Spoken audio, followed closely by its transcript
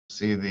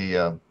see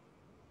the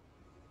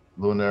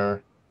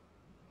lunar.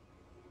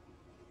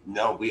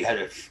 No, we had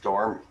a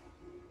storm.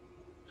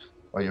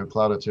 Oh, you're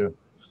clouded too.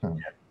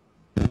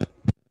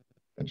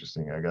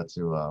 Interesting. I got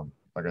to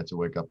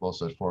wake up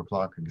also at 4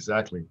 o'clock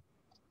exactly.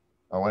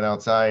 I went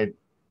outside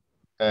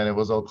and it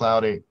was all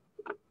cloudy.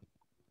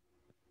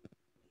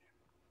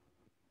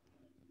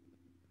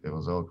 It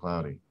was all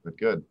cloudy, but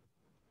good.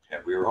 Yeah,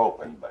 we were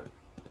hoping, but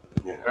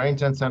you know. Very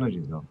intense energy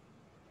though.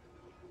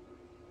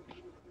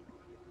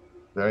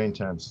 Very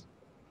intense.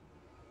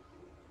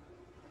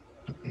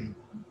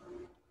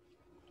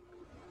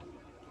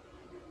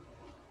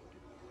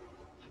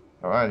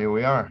 All right, here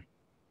we are.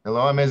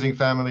 Hello, amazing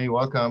family.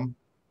 Welcome.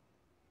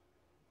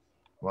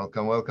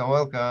 Welcome, welcome,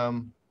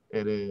 welcome.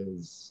 It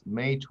is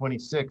May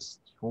 26th,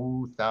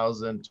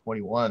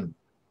 2021,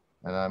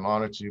 and I'm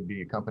honored to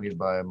be accompanied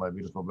by my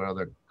beautiful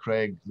brother,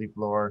 Craig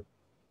Leafloor,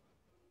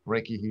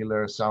 Reiki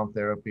healer, sound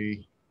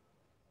therapy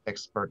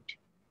expert.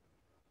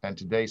 And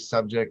today's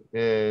subject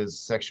is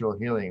sexual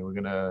healing. We're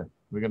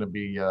gonna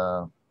be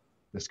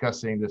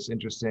discussing this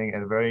interesting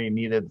and very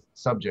needed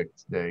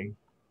subject today.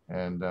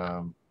 And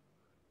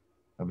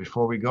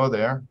before we go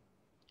there,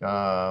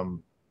 a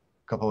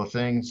couple of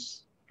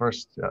things.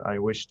 First,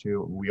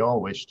 we all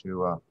wish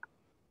to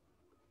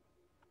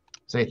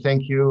say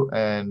thank you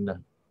and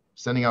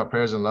sending our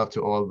prayers and love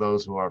to all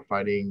those who are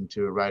fighting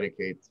to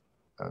eradicate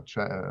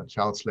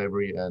child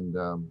slavery and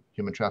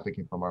human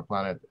trafficking from our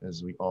planet.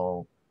 As we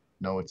all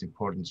know, it's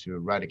important to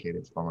eradicate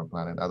it from our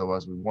planet.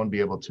 Otherwise, we won't be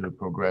able to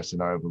progress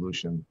in our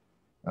evolution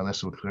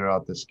unless we clear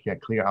out this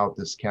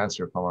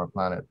cancer from our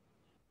planet.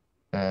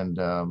 And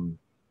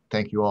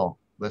thank you all.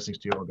 Blessings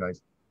to you all,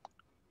 guys,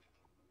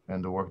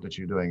 and the work that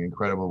you're doing.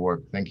 Incredible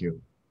work. Thank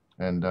you.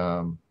 And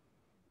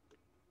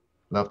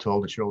love to all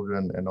the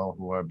children and all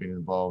who are being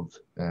involved,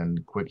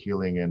 and quick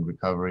healing and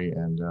recovery,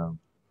 and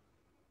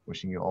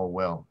wishing you all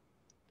well.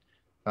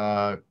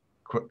 Uh,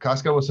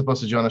 Casca was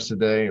supposed to join us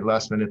today.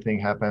 Last minute thing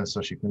happened,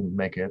 so she couldn't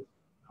make it.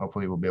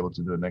 Hopefully, we'll be able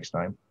to do it next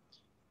time.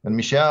 And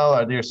Michelle,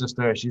 our dear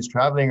sister, she's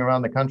traveling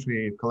around the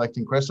country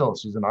collecting crystals.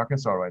 She's in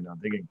Arkansas right now,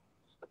 digging.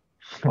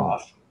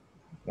 Awesome.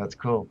 That's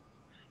cool.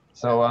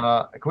 So,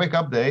 a quick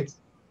update.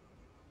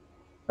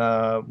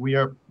 We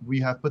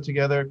have put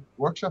together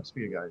workshops for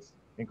you guys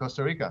in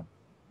Costa Rica.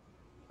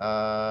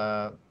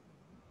 Uh,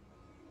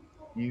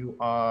 you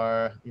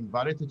are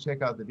invited to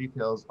check out the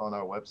details on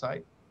our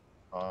website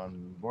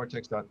on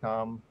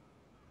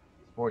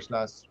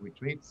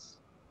vortex.com/retreats.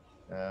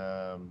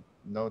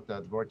 Note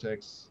that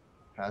Vortex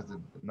has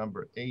the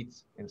number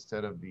 8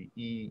 instead of the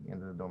E in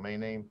the domain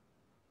name.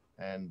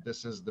 And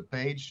this is the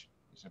page.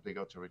 You simply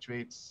go to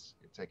retreats,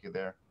 it take you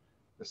there.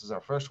 This is our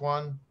first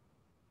one.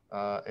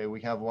 We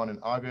have one in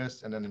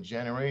August, and then in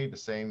January, the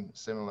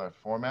similar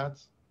format.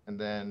 And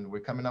then we're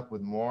coming up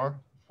with more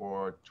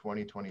for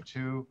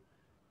 2022,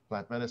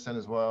 plant medicine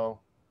as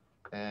well.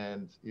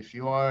 And if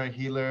you are a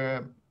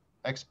healer,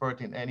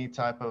 expert in any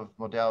type of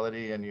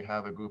modality, and you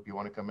have a group you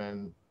want to come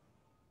in,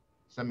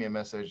 send me a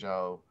message.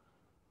 I'll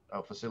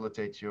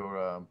facilitate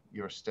your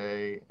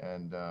stay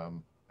and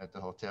at the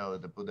hotel,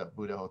 at the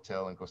Buddha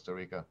Hotel in Costa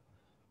Rica.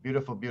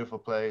 Beautiful, beautiful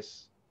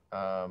place.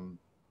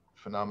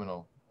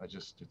 Phenomenal.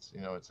 It's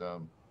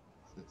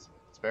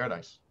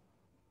paradise,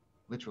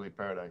 literally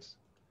paradise.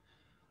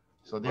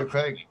 So, dear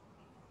Craig,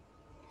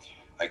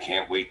 I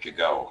can't wait to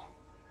go.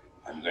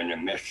 I'm going to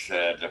miss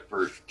the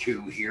first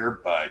two here,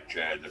 but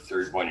the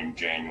third one in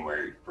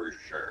January for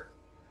sure.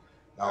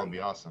 that would be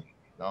awesome.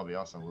 That would be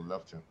awesome. We'd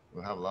love to.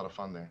 We'll have a lot of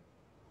fun there.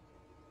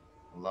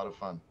 A lot of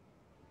fun.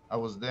 I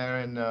was there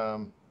in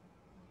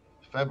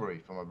February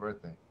for my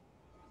birthday.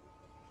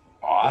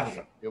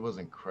 Awesome. It was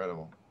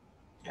incredible.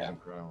 It was Yeah.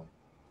 incredible.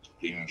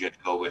 Did you Yeah.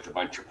 just go with a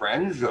bunch of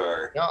friends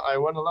or? Yeah, I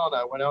went alone.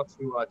 I went out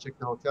to check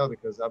the hotel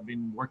because I've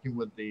been working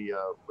with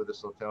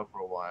this hotel for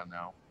a while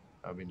now.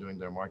 I've been doing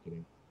their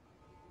marketing,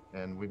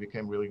 and we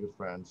became really good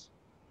friends.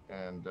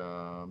 And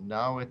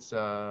now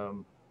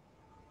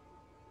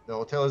the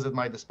hotel is at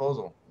my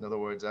disposal. In other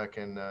words, I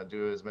can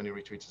do as many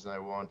retreats as I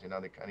want in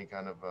any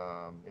kind of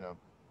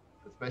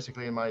it's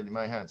basically in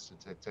my hands to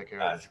take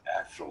care of it. That's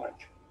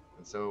excellent.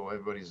 And so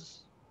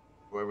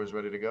whoever's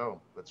ready to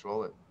go, let's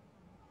roll it.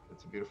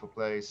 It's a beautiful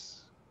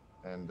place,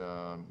 and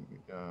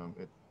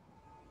it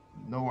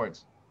no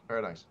words,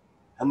 paradise.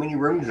 How many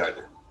rooms are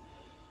there?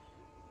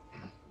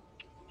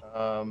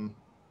 Um,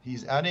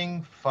 he's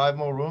adding 5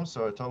 more rooms,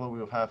 so a total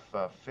we'll have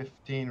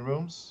 15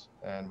 rooms,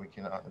 and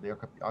the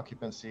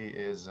occupancy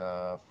is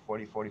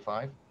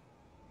 40-45,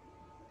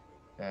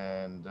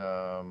 and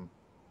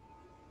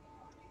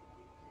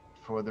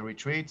for the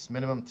retreats,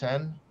 minimum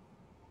 10.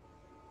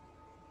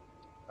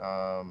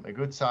 A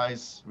good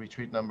size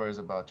retreat number is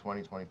about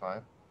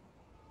 20-25.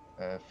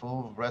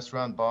 Full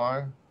restaurant,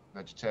 bar,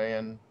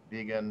 vegetarian,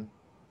 vegan,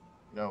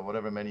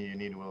 whatever menu you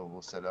need,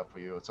 we'll set up for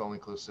you. It's all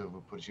inclusive.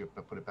 We'll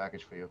put a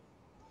package for you,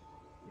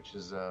 which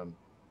is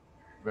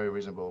very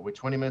reasonable. We're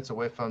 20 minutes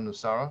away from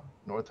Nusara,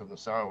 north of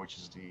Nusara, which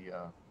is the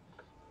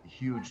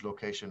huge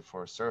location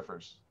for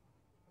surfers.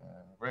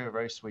 Very,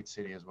 very sweet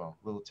city as well.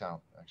 Little town,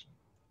 actually.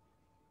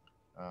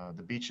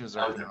 The beaches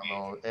are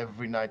phenomenal.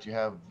 Every night you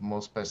have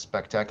most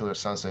spectacular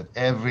sunset.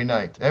 Every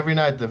night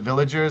the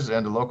villagers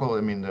and the local,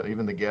 I mean,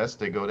 even the guests,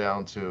 they go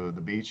down to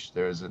the beach.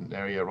 There's an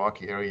area,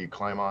 rocky area you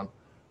climb on.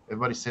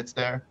 Everybody sits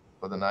there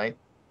for the night,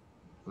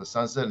 for the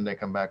sunset, and they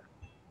come back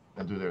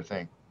and do their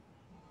thing.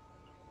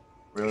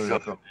 Really, So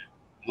really cool.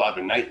 a lot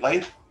of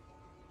nightlife.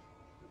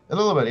 A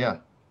little bit, yeah.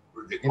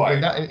 Or is it In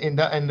quiet?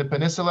 in the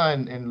peninsula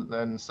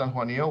in San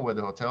Juanillo where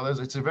the hotel is,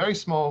 it's a very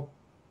small,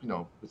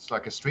 it's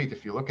like a street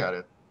if you look at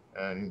it.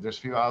 And there's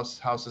few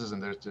houses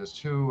and there's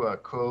two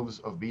coves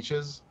of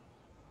beaches.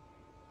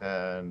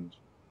 And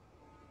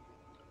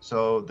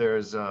so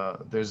there's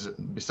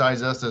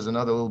besides us, there's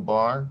another little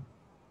bar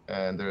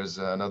and there's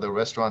another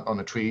restaurant on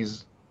the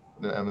trees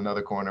and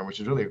another corner, which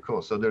is really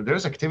cool. So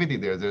there's activity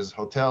there. There's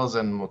hotels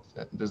and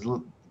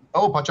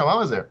oh,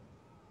 Pachamama's there,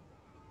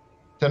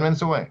 10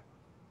 minutes away.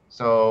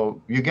 So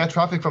you get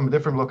traffic from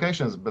different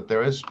locations, but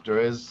there is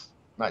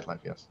nightlife,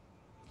 yes.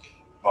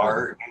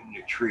 Bar in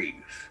the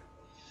trees.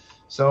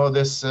 So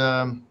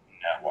That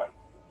one.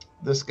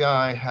 this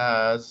guy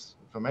has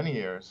for many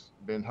years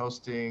been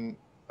hosting.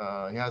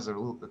 He has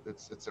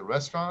it's a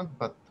restaurant,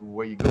 but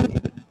where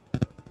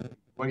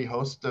he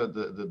hosts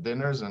the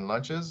dinners and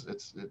lunches.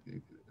 It's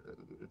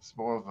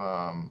more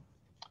of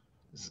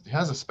he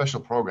has a special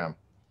program,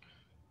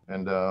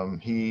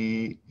 and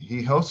he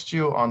hosts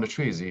you on the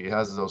trees. He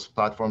has those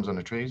platforms on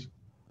the trees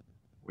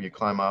where you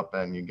climb up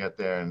and you get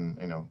there, and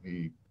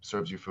he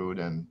serves you food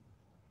and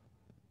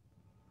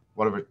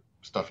whatever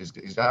stuff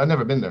I've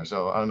never been there,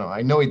 so I don't know.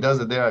 I know he does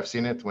it there. I've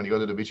seen it. When you go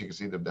to the beach, you can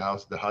see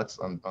the huts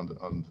on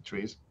the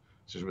trees,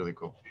 which is really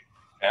cool.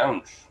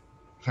 Sounds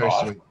Very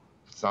awesome. sweet.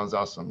 Sounds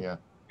awesome. Yeah,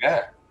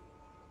 Yeah.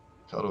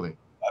 totally.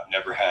 I've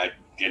never had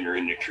dinner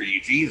in the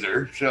trees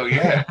either. So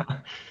yeah.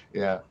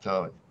 Yeah,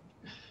 totally.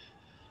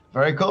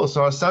 Very cool.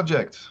 So our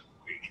subject,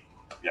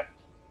 Yep.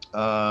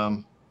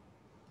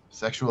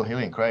 sexual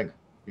healing. Craig,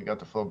 you got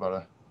the floor,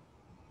 brother.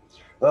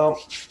 Well,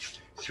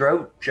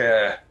 throat.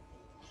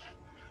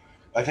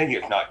 I think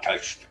it's not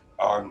touched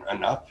on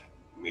enough.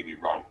 Maybe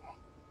wrong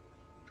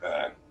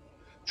uh,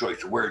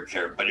 choice of words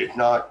there, but it's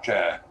not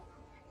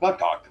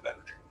talked about.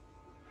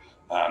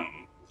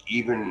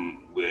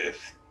 Even with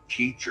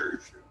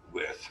teachers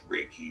with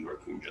Reiki or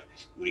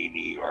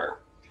Kundalini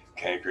or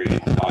Tantra,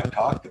 it's not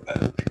talked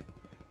about.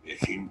 It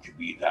seems to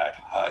be that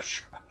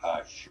hush,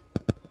 hush.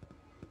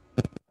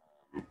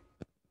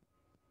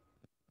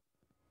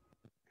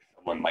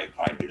 Someone might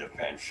find it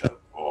offensive,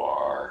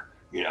 or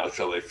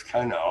so it's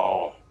kind of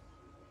all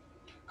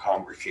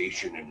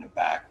conversation in the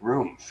back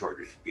room, so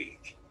to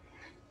speak.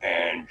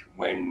 And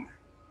when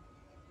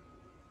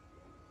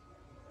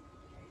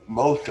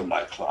most of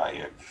my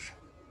clients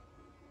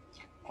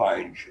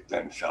find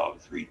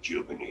themselves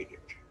rejuvenated,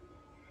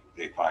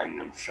 they find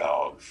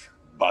themselves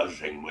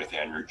buzzing with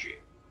energy.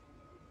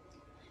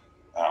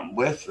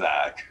 With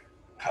that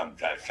comes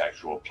that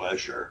sexual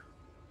pleasure,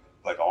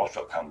 but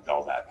also comes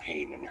all that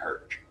pain and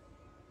hurt.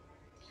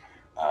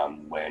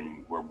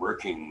 When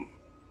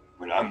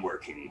when I'm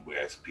working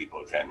with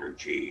people's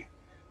energy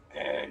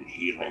and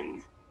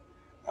healing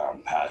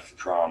past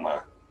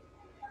trauma,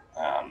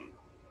 um,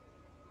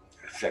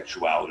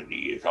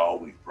 sexuality is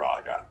always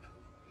brought up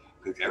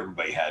because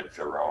everybody has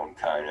their own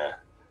kind of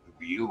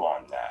view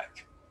on that.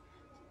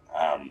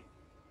 Um,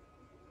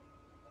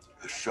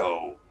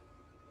 so,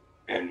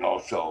 and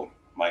also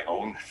my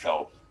own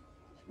self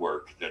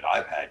work that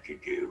I've had to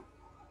do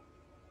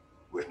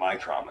with my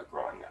trauma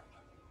growing up.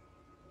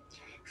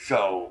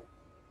 So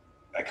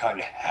I kind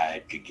of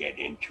had to get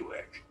into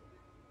it,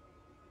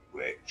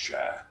 which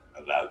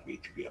allowed me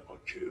to be able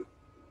to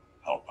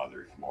help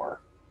others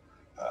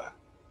uh,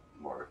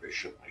 more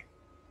efficiently.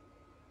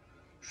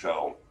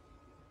 So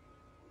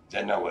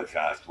then I was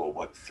asked, well,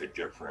 what's the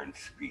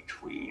difference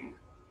between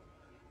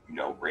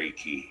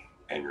Reiki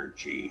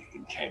energy,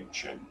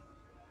 intention,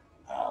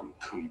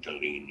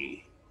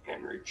 Kundalini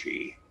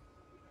energy,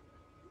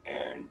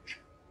 and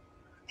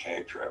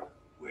Tantra,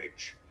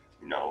 which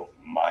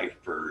my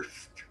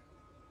first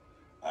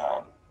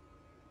um,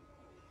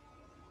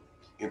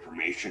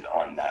 information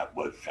on that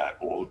was that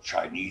old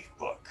Chinese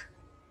book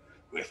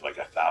with like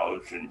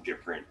 1,000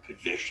 different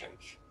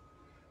positions,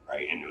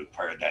 right? And it was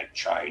part of that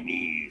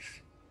Chinese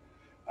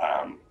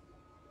um,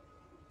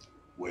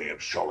 way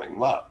of showing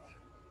love.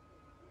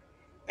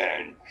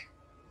 And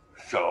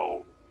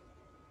so,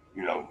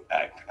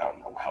 at I don't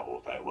know how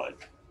old I was,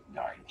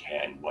 9,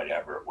 10,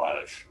 whatever it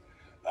was,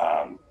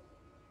 um,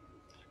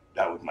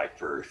 that was my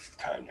first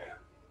kind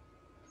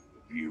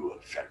of view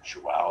of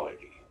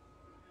sexuality.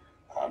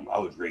 I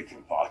was raised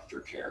in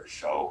foster care,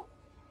 so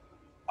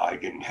I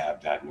didn't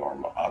have that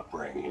normal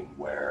upbringing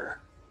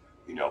where,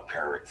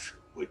 parents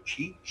would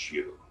teach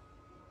you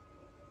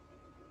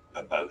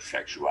about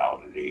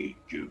sexuality,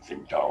 do's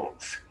and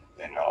don'ts,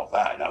 and all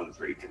that. I was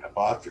raised in a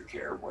foster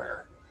care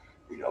where,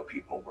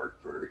 people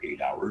worked for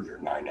 8 hours or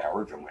 9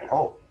 hours and went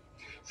home.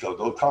 So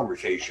those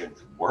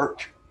conversations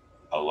weren't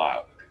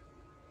allowed.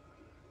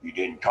 You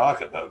didn't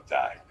talk about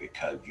that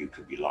because you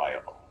could be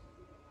liable.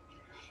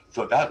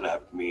 So that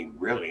left me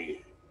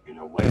really, in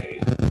a way,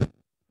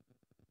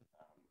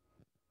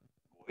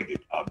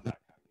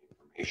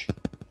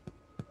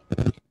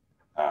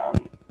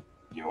 Um,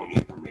 the only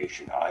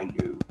information I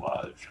knew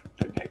was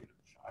the negative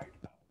side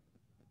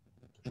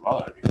of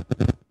blood.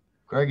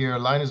 Greg, your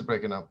line is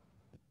breaking up.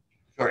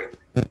 Sorry.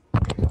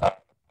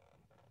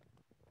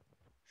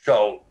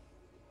 So,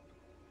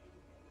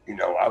 you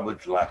know, I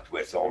was left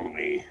with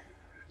only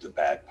the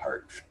bad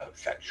parts of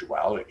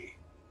sexuality.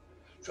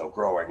 So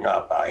growing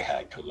up, I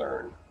had to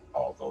learn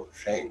all those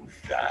things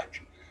that,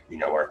 you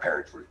know, our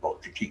parents were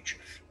supposed to teach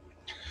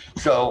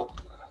us. So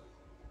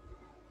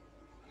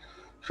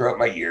throughout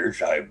my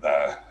years, I've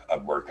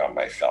worked on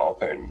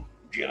myself and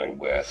dealing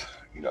with,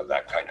 you know,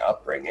 that kind of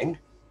upbringing.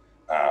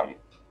 Um,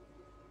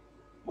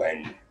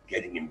 when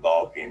getting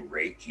involved in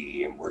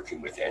Reiki and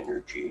working with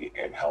energy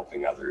and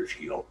helping others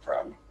heal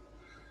from,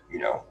 you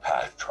know,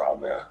 past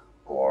trauma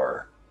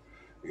or,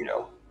 you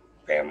know,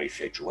 family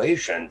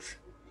situations,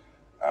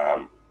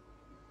 um,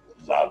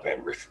 love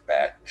and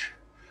respect,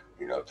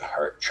 you know, the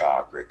heart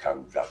chakra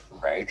comes up,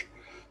 right?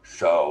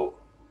 So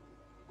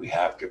we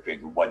have to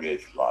figure what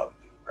is love,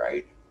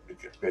 right?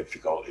 Is it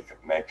physical? Is it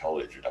mental?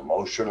 Is it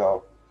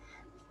emotional?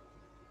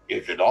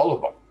 Is it all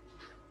of them?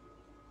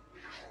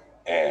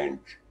 And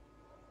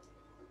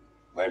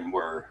when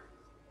we're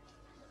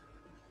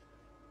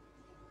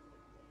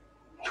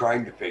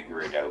trying to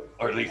figure it out,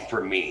 or at least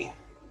for me,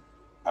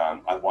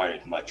 I want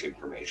as much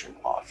information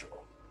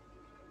possible.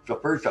 So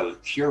first I was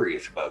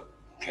curious about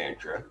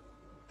Tantra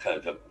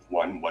because of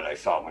one, what I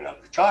saw when I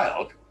was a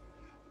child,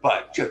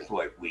 but just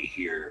what we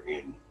hear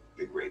in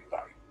the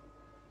grapevine,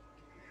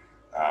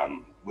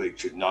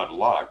 which is not a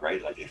lot,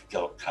 right? Like it's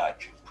still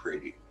cut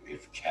pretty,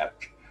 it's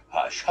kept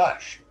hush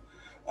hush.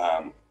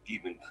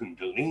 Even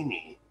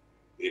Kundalini,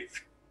 it's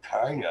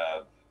kind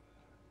of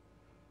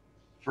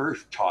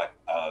first taught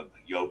of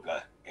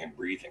yoga and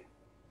breathing.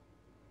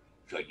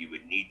 So you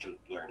would need to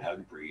learn how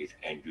to breathe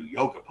and do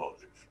yoga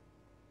poses.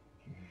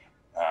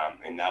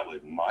 And that was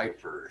my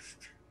first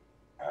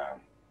um,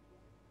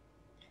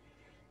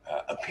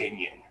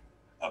 opinion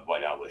of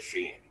what I was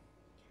seeing.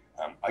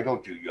 I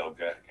don't do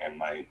yoga, and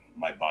my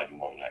body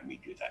won't let me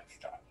do that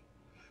stuff.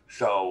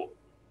 So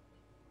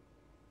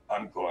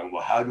I'm going,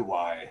 well, how do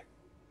I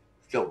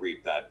still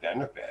reap that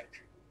benefit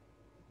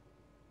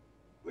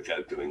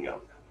without doing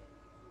yoga?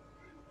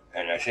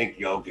 And I think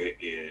yoga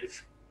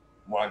is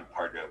one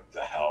part of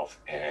the health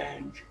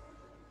and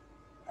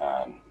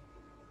um,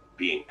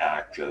 being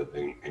active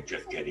and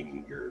just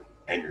getting your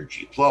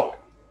energy flowing.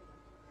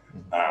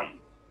 Um,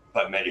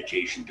 but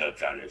meditation does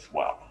that as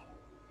well.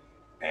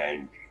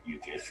 And you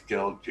can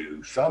still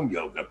do some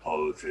yoga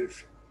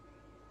poses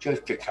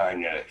just to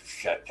kind of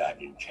set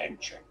that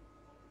intention.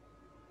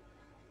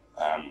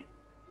 Um,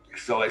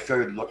 so I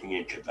started looking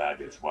into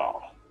that as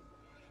well.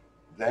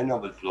 Then I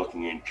was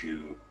looking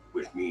into,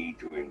 with me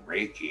doing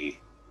Reiki,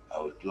 I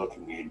was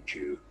looking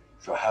into,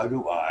 so how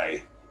do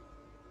I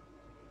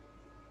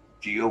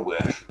deal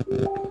with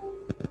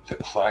the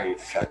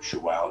client's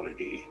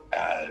sexuality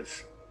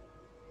as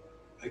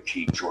a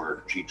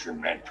teacher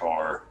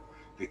mentor,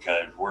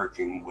 because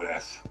working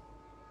with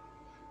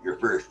your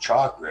first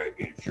chakra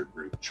is your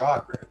root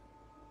chakra.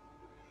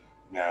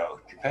 Now,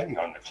 depending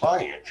on the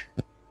client,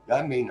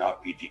 that may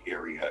not be the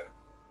area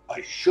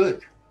I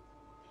should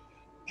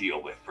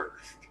deal with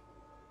first,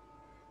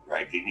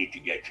 right? They need to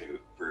get to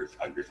first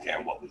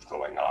understand what was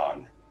going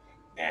on.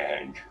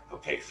 And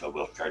okay, so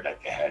we'll start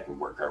at the head and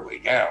work our way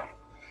down.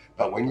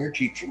 But when you're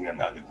teaching them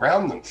how to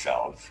ground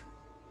themselves,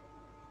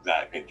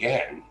 that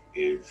again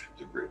is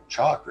the root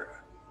chakra.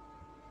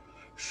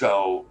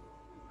 So,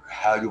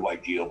 how do I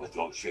deal with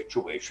those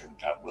situations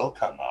that will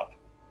come up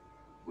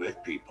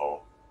with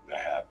people that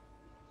have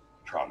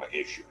trauma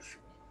issues?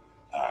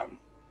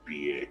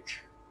 Be it,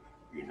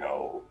 you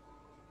know,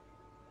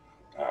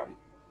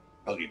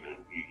 well, even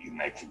you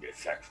mentioned it,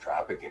 sex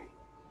trafficking.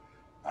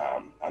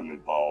 I'm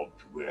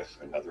involved with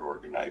another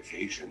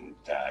organization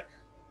that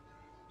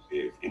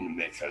is in the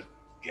midst of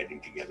getting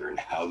together and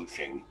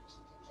housing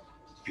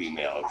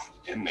females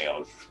and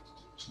males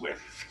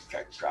with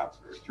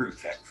through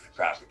sex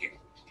trafficking,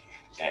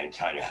 and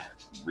kind of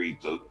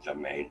reboot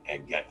them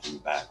and get them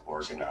back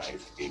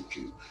organized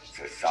into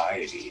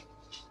society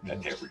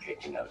that they were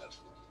taken out of.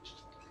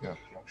 Yeah.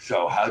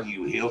 So how do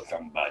you heal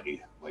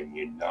somebody when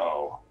you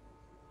know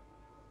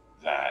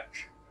that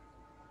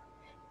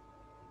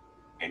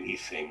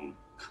anything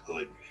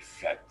could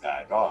set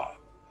that off?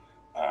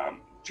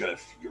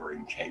 Just your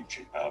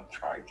intention of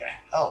trying to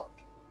help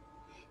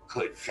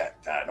could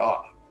set that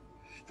off.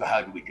 So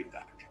how do we do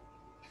that?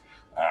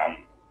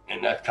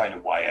 And that's kind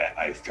of why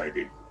I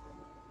started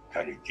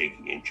kind of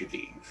digging into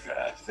these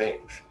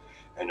things.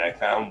 And I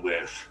found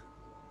with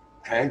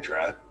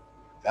Tantra,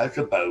 that's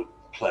about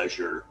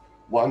pleasure,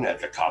 one,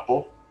 as a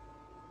couple,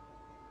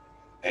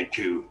 and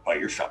two, by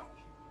yourself.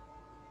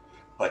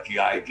 But the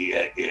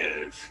idea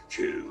is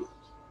to,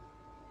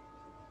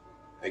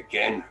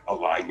 again,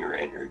 align your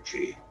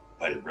energy,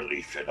 but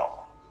release it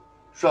all.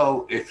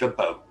 So it's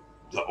about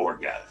the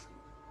orgasm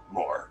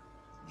more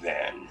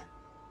than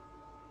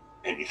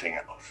anything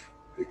else.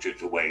 It's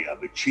just a way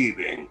of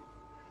achieving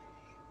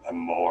a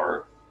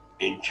more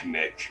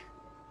intimate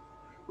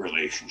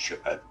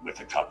relationship with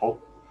a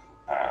couple.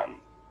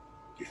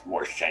 It's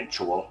more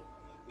sensual.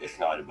 It's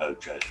not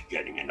about just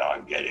getting it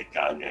on, get it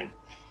done, and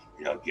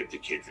give the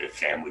kids a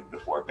sandwich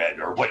before bed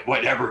or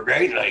whatever,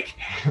 right? Like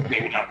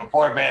maybe not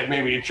before bed,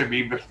 maybe it should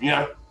be,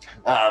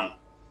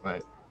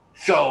 Right.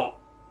 So,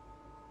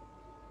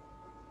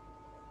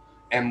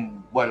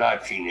 and what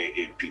I've seen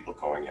is people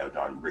going out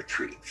on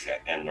retreats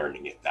and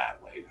learning it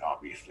that way.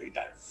 Obviously,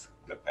 that's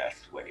the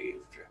best way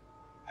is to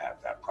have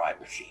that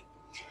privacy.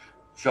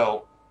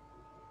 So,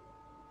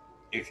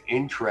 it's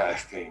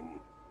interesting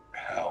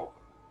how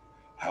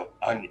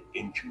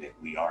unintimate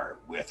we are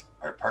with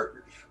our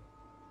partners.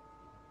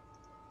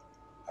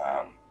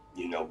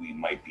 We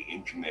might be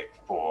intimate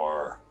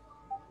for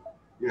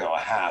a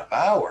half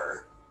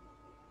hour,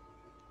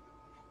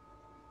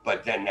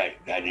 but then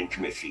that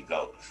intimacy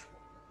goes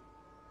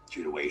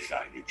to the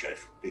wayside. It's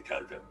just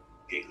because of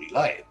daily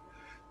life.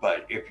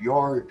 But if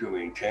you're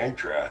doing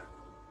tantra,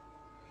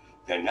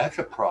 then that's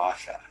a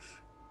process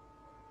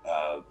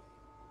of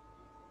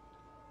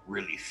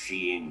really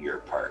seeing your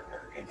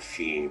partner and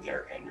seeing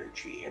their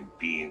energy and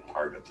being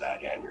part of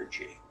that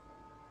energy.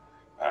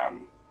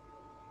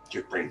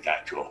 To bring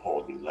that to a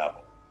whole new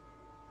level.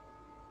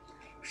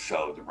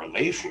 So the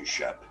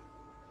relationship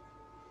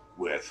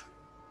with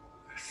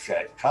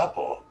said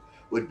couple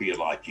would be a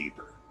lot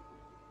deeper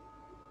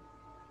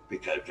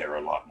because they're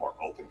a lot more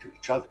open to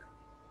each other.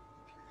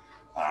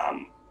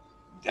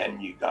 Then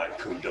you got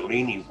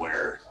Kundalini,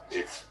 where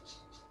it's,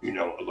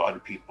 a lot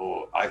of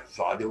people, I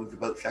thought it was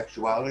about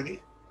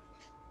sexuality,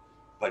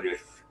 but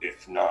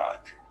it's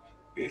not.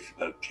 It's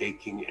about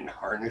taking and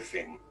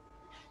harnessing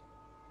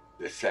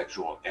the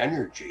sexual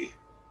energy,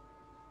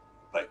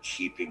 but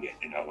keeping it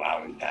and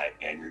allowing that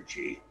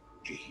energy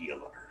to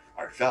heal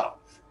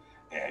ourselves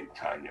and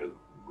kind of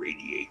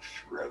radiate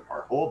throughout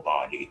our whole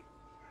body,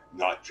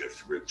 not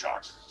just root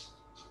chakras.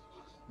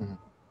 Mm-hmm.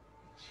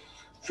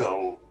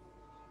 So,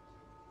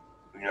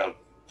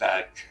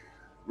 that's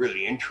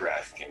really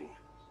interesting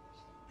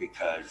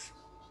because,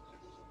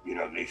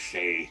 they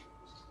say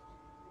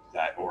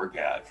that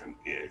orgasm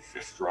is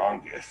the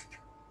strongest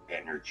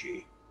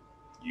energy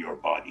your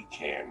body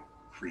can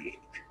create.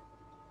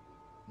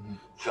 Mm-hmm.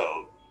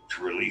 So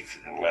to release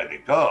it and let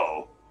it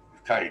go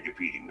is kind of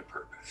defeating the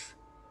purpose.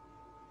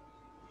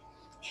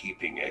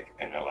 Keeping it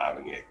and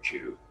allowing it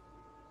to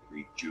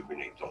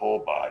rejuvenate the whole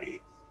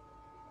body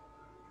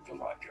is a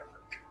lot different.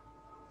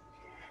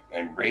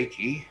 And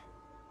Reiki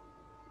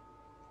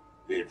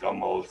is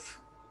almost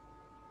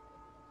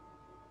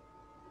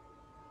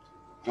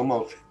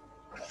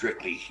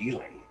strictly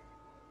healing.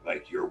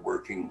 Like you're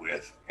working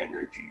with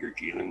energy, you're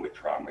dealing with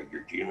trauma,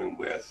 you're dealing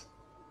with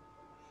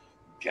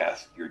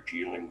death, you're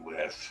dealing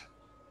with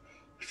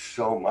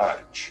so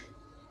much.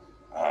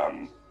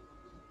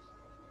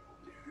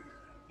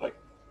 Like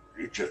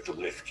it just the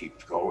list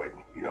keeps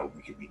going.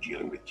 We could be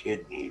dealing with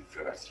kidneys,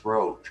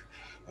 throat,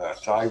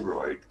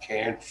 thyroid,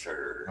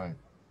 cancer, right,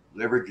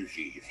 liver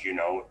disease,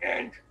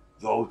 and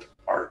those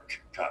aren't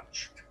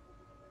touched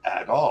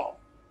at all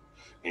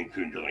in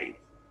Kundalini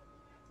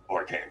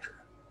or Tantra.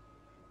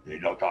 They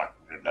don't talk,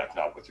 that's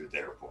not what they're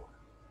there for.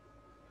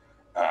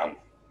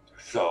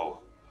 So,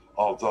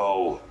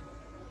 although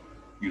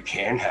you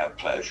can have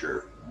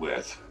pleasure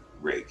with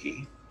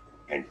Reiki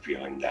and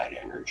feeling that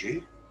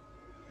energy,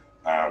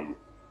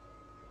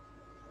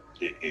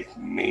 it's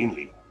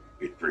mainly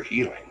for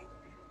healing.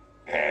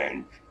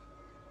 And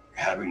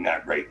having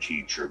that right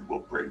teacher will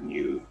bring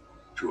you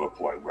to a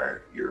point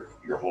where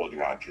you're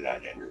holding on to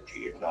that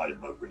energy. It's not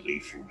about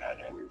releasing that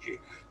energy,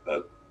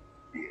 but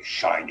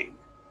shining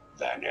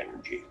that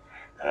energy.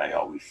 And I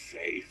always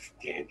say,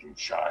 stand and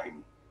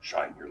shine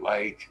your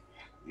light,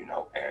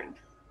 and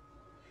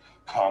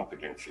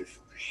confidence is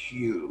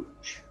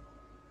huge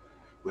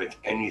with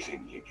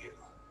anything you do.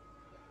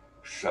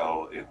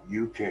 So if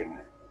you can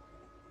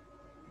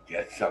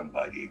get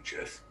somebody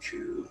just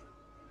to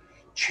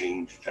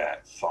change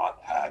that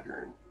thought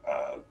pattern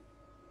of,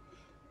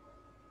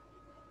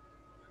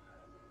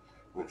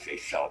 I wouldn't say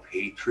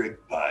self-hatred,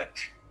 but,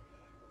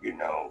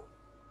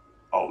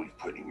 always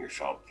putting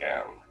yourself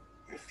down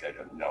instead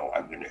of, no,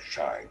 I'm going to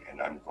shine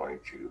and I'm going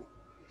to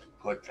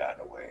put that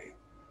away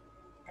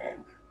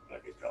and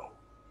let it go.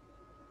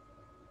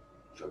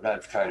 So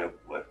that's kind of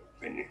what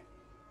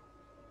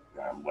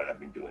I've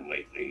been doing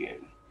lately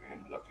and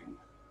looking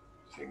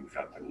things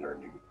up and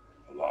learning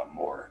a lot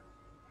more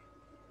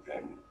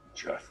than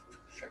just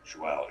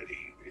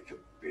sexuality. It's a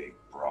big,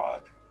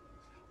 broad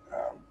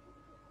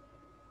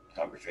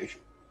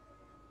conversation.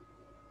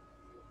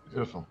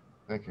 Beautiful.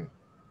 Thank you.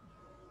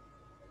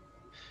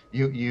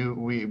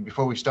 We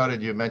before we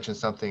started, you mentioned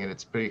something, and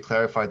it's pretty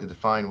clarified to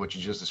define what you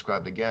just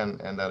described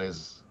again, and that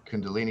is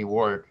Kundalini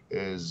work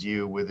is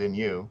you within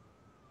you,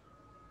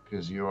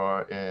 because you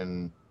are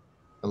in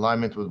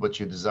alignment with what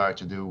you desire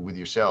to do with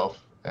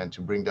yourself, and to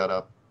bring that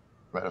up,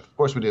 right? Of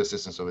course, with the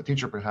assistance of a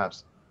teacher,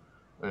 perhaps,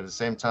 but at the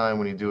same time,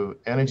 when you do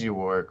energy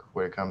work,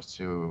 where it comes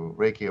to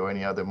Reiki or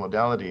any other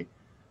modality,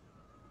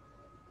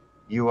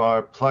 you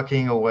are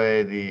plucking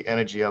away the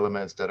energy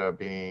elements that are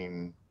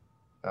being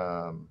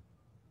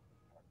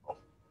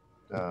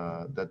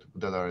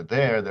that are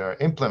there, that are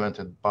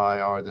implemented by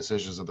our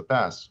decisions of the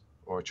past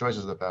or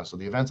choices of the past or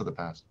the events of the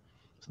past.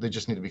 So they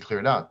just need to be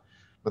cleared out.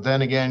 But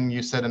then again,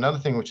 you said another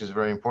thing which is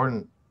very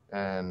important,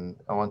 and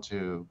I want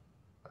to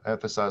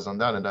emphasize on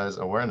that, and that is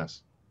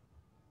awareness.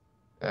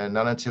 And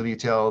not until you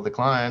tell the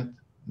client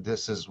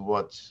this is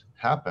what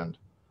happened.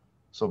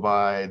 So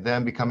by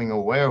them becoming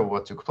aware of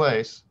what took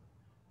place,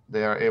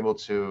 they are able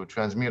to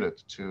transmute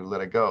it, to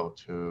let it go,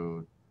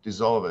 to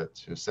dissolve it,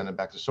 to send it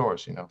back to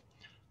source,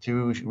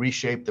 to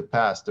reshape the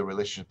past, the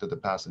relationship to the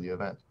past of the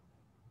event,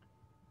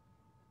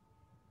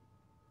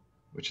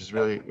 which is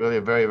really, really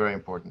very, very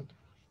important.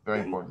 Very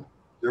And important.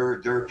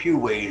 there are a few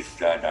ways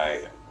that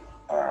I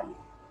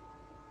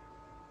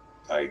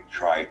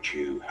try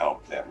to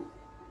help them,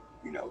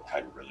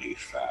 kind of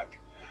release that.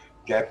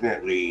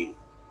 Definitely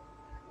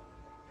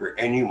for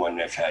anyone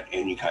that's had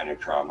any kind of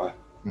trauma,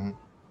 Mm-hmm.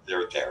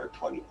 they're there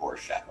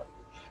 24/7.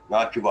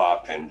 Not too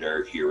often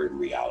they're here in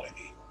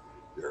reality.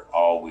 They're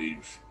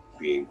always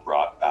being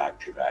brought back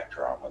to that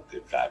trauma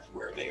because that's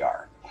where they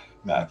are.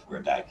 That's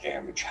where that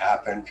damage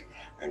happened,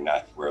 and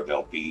that's where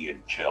they'll be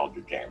until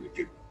the damage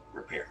is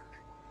repaired.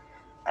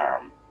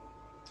 Um,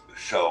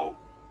 so,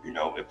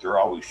 if they're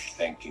always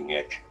thinking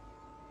it,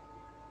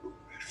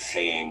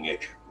 saying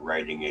it,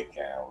 writing it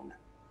down,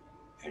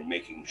 and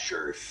making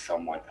sure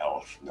someone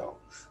else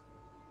knows.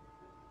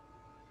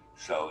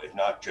 So it's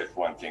not just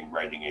one thing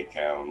writing it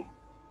down,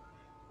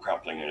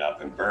 crumpling it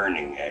up, and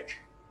burning it.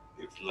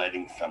 It's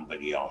letting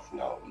somebody else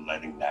know,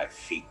 letting that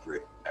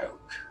secret out.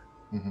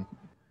 Mm-hmm.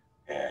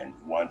 And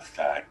once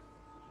that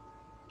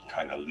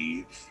kind of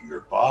leaves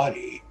your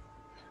body,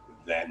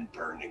 then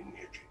burning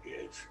it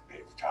is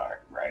time,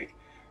 right?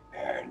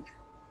 And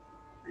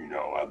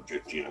I was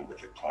just dealing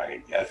with a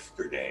client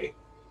yesterday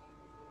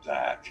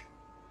that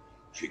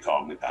she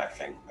called me back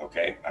saying,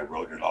 "Okay, I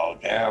wrote it all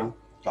down,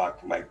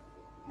 talked to my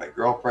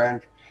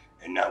girlfriend,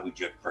 and now we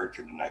just burnt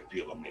it, and I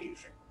feel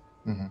amazing."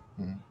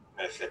 Mm-hmm. Mm-hmm.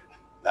 I said,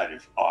 "That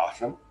is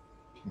awesome.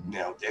 Mm-hmm.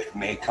 Now this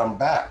may come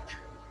back.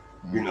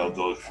 Mm-hmm.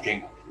 Those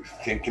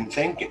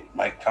thinking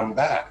might come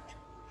back.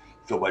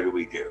 So what do?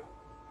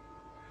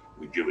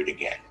 We do it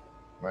again,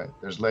 Right.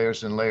 There's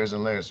layers and layers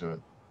and layers to it.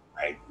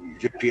 right? You're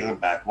just peeling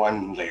back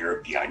one layer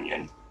of the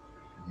onion,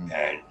 Mm-hmm.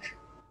 and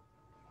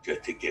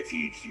just it gets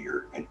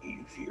easier and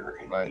easier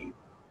and Right. easier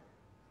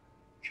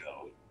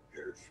until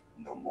there's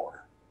no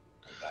more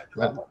of that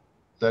Let, trauma."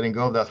 letting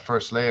go of that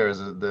first layer is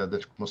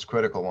the most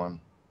critical one,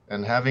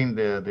 and having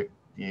the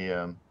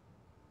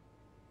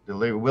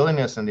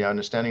willingness and the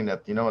understanding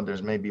that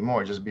there's maybe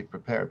more. Just be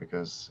prepared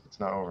because it's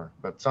not over.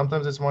 But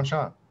sometimes it's one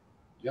shot.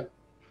 Yep.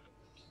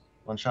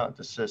 One shot.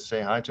 Just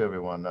say hi to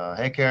everyone.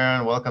 Hey,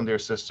 Karen, welcome, dear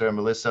sister.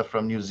 Melissa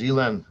from New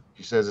Zealand.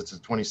 She says it's the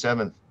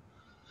 27th.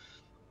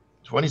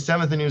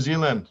 27th in New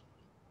Zealand.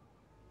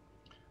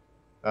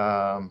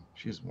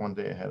 She's one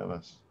day ahead of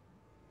us.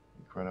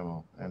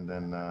 Incredible. And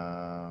then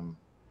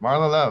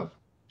Marla Love,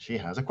 she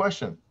has a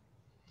question.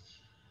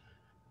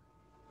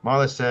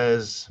 Marla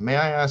says, may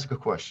I ask a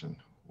question?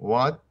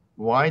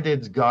 Why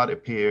did God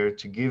appear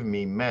to give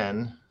me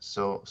men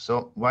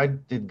why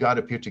did God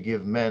appear to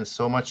give men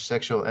so much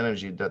sexual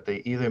energy that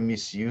they either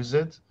misuse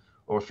it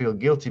or feel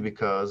guilty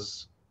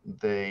because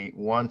they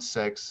want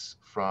sex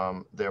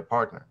from their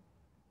partner?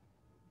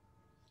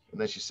 And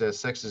then she says,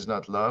 sex is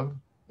not love.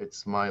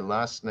 It's my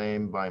last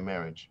name by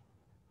marriage.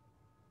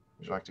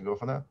 Would you like to go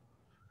for that?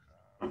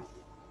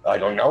 I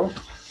don't know.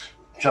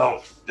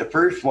 So the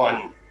first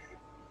one,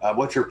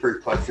 what's your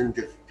first question?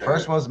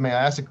 First was, may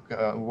I ask,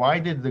 why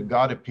did the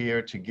God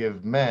appear to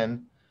give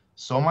men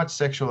so much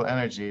sexual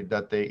energy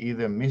that they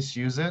either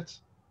misuse it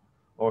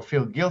or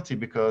feel guilty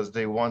because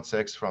they want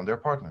sex from their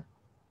partner?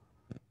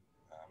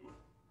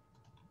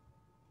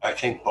 I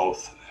think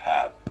both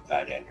have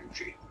that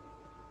energy.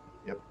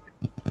 Yep.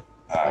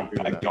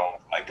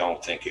 I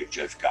don't think it's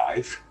just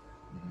guys.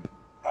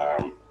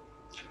 Um,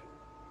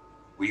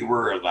 we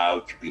were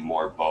allowed to be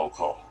more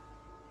vocal.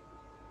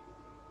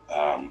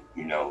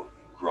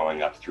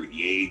 Growing up through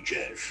the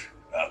ages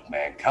of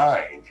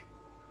mankind,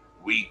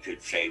 we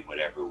could say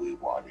whatever we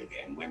wanted,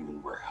 and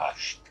women were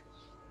hushed,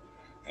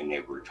 and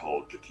they were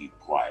told to keep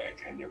quiet,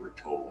 and they were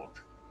told,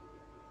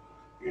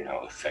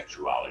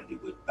 sexuality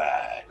was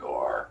bad,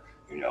 or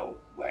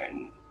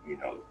when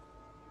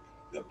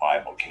the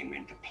Bible came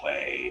into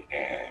play,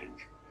 and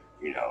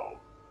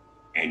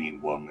any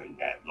woman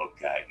that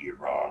looked at you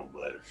wrong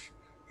was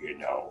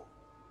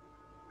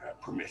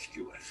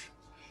promiscuous.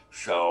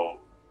 So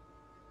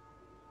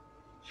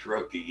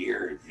throughout the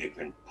years, they've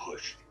been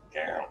pushed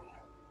down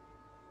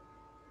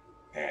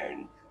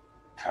and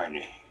kind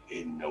of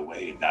hidden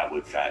away. That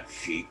was that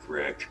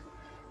secret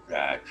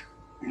that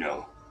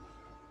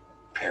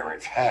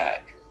parents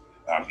had.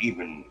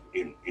 Even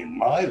in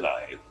my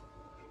life,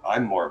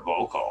 I'm more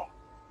vocal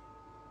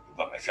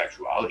about my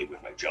sexuality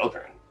with my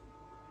children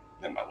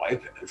than my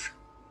wife is.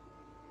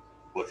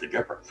 What's the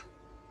difference?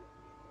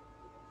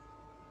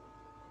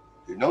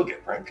 There's no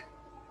difference.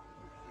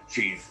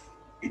 She's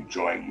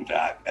enjoying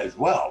that as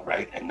well,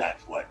 right? And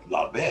that's what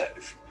love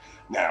is.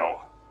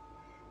 Now,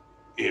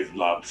 is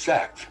love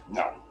sex?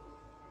 No.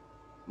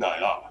 not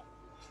at all.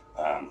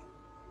 Um,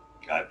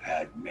 I've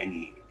had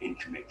many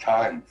intimate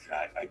times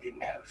that I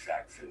didn't have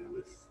sex, and it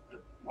was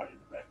one of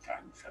the best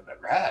times I've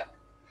ever had.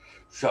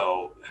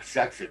 So,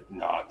 sex is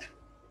not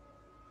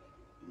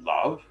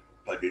love,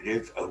 but it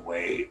is a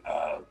way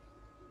of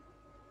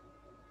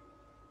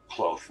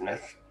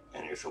closeness,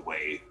 and it's a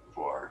way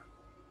for,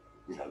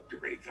 to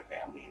raise a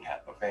family and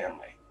have a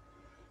family.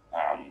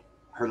 Um,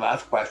 Her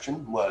last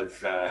question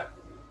was, I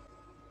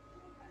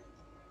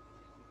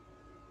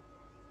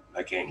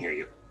can't hear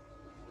you.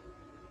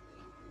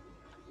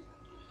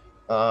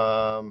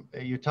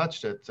 You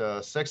touched it.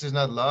 Sex is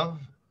not love.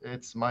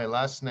 It's my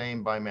last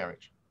name by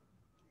marriage.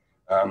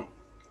 Um,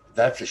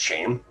 that's a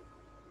shame,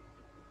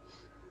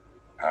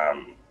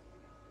 um,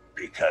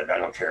 because I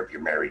don't care if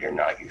you're married or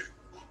not.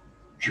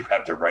 You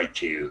have the right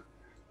to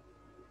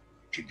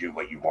do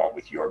what you want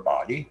with your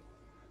body,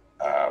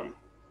 um,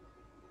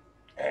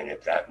 and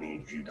if that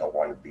means you don't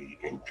want to be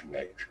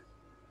intimate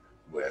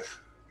with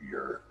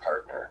your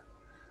partner,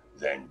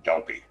 then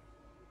don't be.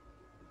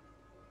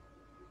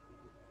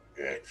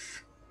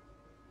 It's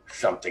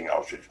something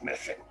else is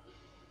missing,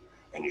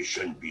 and it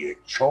shouldn't be a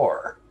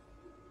chore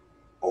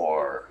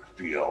or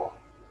feel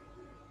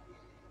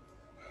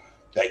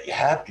that you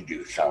have to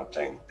do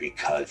something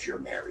because you're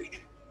married.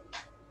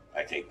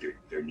 I think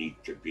there needs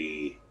to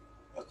be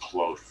a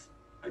close.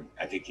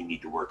 I think you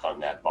need to work on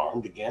that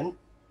bond again.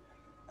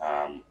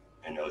 Um,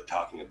 I know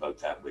talking about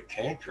that with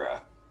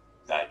Tantra,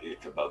 that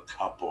it's about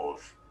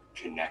couples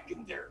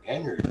connecting their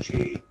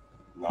energy,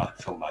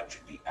 not so much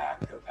the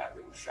act of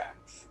having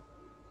sex.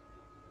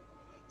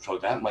 So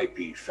that might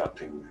be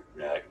something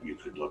that you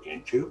could look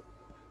into.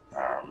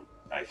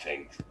 I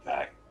think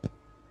that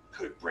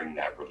could bring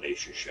that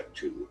relationship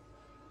to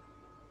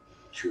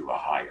a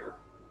higher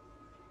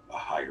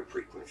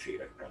frequency,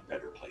 a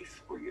better place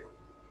for you.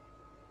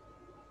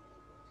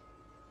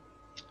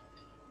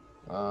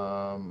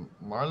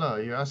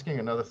 Marla, you're asking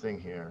another thing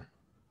here,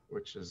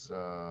 which is,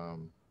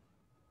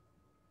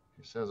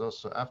 he says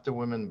also, after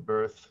women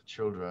birth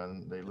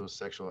children, they lose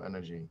sexual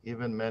energy.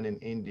 Even men in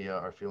India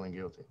are feeling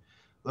guilty.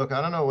 Look,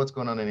 I don't know what's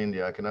going on in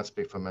India. I cannot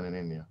speak for men in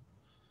India.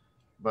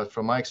 But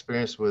from my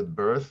experience with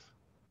birth,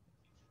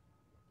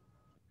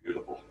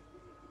 Beautiful.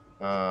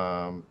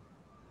 um,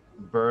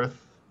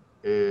 birth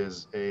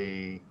is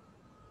a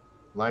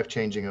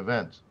life-changing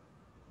event.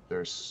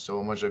 There's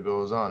so much that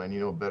goes on, and you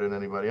know better than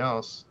anybody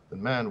else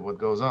than men what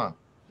goes on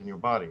in your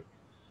body.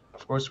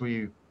 Of course,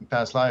 in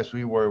past lives,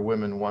 we were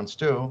women once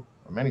too,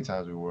 or many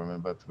times we were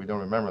women, but we don't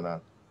remember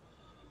that.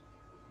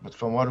 But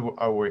from what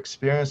our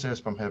experience is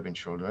from having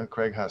children,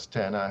 Craig has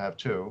 10, I have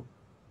two,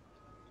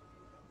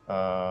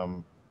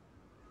 um,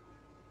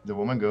 the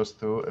woman goes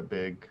through a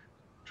big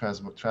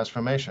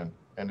transformation,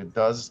 and it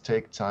does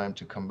take time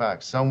to come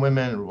back. Some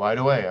women right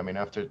away, I mean,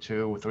 after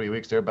 2 or 3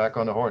 weeks, they're back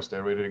on the horse,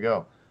 they're ready to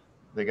go.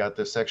 They got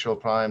the sexual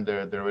prime,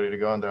 they're ready to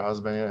go, and their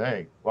husband,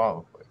 hey,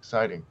 wow,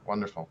 exciting,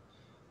 wonderful.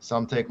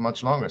 Some take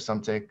much longer.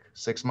 Some take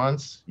 6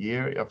 months,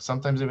 year,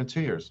 sometimes even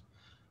 2 years.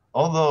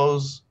 All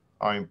those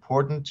are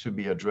important to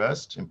be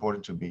addressed,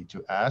 important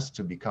to ask,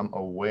 to become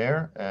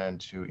aware, and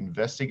to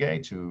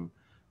investigate, to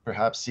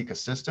perhaps seek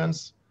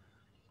assistance.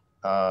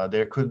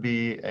 There could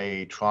be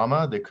a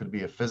trauma, there could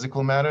be a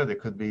physical matter, there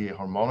could be a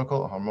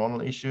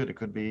hormonal issue, there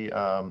could be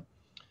uh,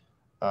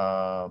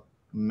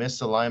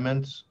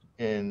 misalignment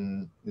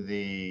in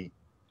the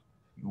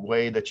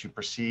way that you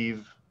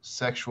perceive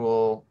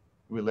sexual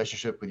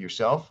relationship with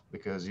yourself,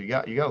 because you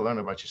got to learn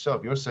about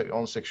yourself, your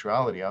own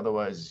sexuality.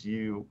 Otherwise,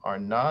 you are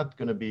not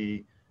going to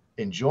be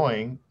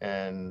enjoying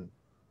and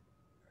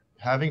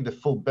having the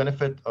full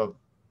benefit of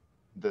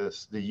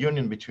the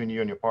union between you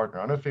and your partner.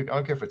 I don't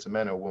care if it's a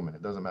man or a woman.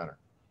 It doesn't matter.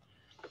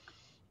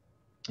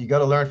 You got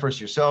to learn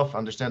first yourself.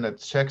 Understand that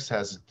sex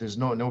there's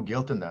no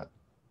guilt in that.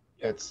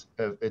 Yeah.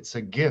 It's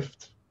a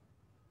gift.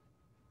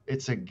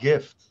 It's a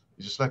gift.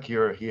 Just like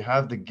you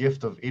have the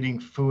gift of eating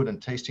food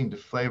and tasting the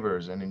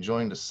flavors and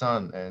enjoying the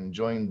sun and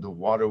enjoying the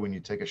water when you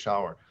take a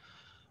shower.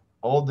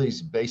 All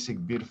these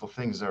basic, beautiful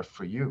things are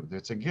for you.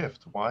 It's a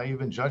gift. Why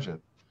even judge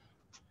it?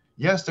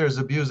 Yes, there's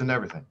abuse in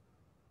everything.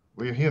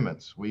 We're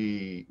humans.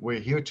 We're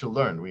here to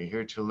learn. We're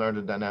here to learn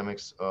the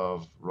dynamics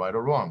of right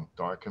or wrong,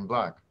 dark and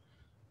black,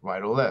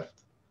 right or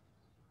left.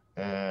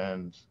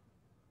 And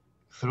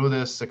through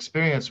this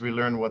experience, we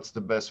learn what's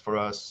the best for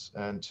us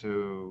and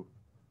to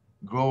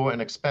grow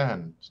and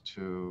expand,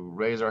 to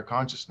raise our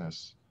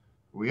consciousness.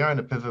 We are in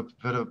a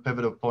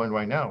pivotal point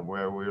right now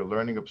where we're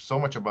learning so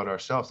much about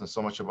ourselves and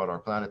so much about our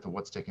planet and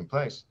what's taking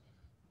place.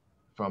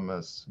 From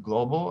a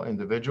global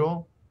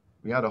individual,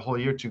 we had a whole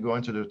year to go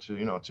into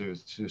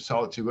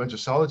to go into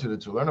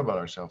solitude to learn about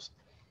ourselves,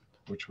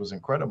 which was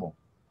incredible.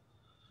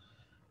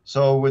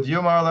 So with you,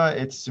 Marla,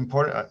 it's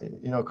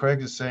important.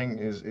 Craig is saying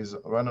is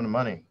right on the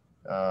money.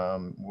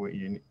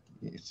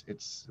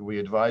 We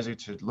advise you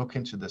to look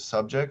into the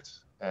subject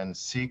and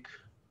seek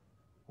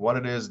what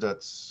it is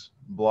that's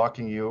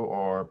blocking you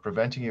or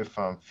preventing you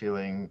from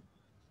feeling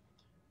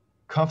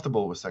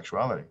comfortable with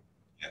sexuality.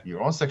 Yeah.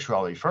 Your own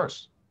sexuality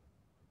first,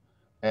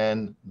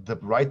 and the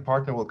right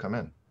partner will come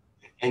in.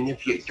 And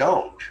if you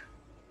don't,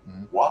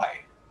 Mm-hmm.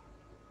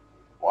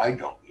 Why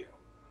don't you?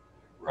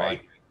 Why?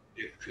 Right?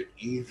 It could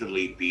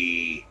easily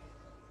be,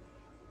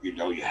 you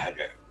had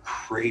a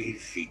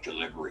crazy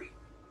delivery.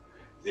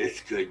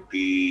 This could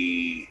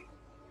be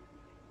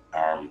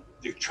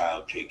the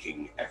child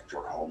taking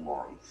extra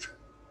hormones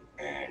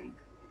and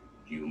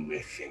you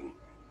missing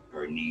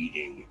or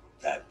needing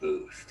that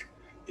boost.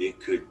 It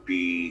could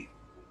be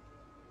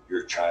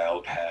your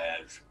child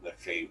has,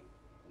 let's say,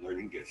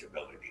 learning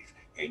disabilities,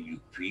 and you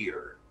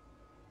fear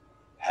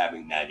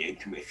having that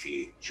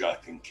intimacy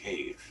just in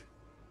case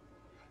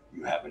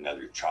you have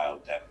another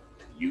child that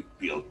you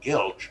feel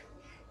guilt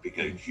Mm-hmm.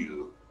 because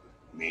you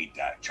made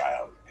that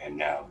child and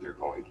now they're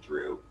going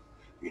through,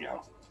 you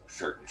know,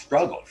 certain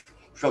struggles.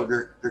 So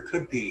there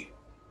could be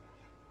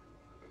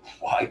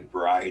a wide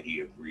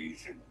variety of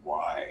reasons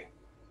why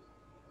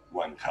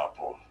one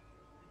couple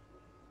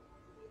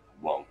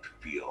won't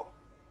feel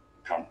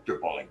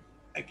comfortable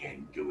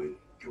again doing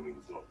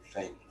those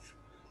things.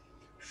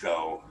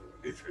 So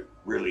it's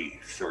really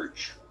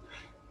search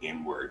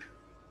inward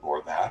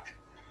for that.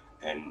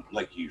 And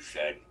like you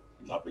said,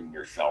 loving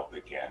yourself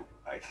again,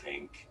 I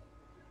think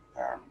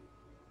um,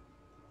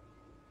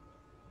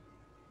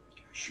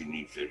 she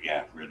needs to,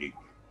 yeah, really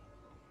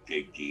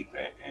dig deep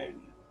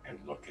and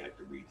look at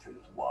the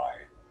reasons why.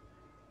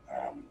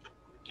 Um,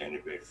 and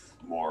if it's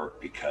more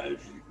because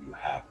you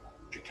have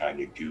to kind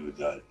of do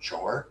the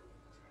chore,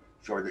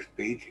 so to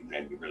speak,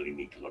 then you really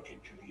need to look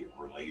into the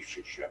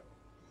relationship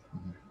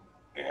Mm-hmm.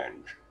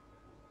 and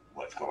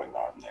what's going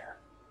on there.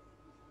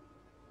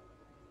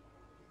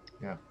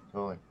 Yeah,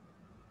 totally.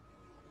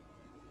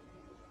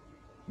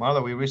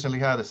 Marla, we recently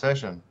had a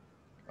session.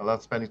 I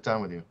love spending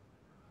time with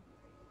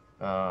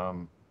you.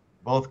 Um,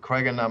 Both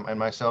Craig and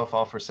myself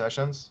offer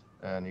sessions,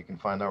 and you can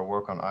find our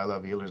work on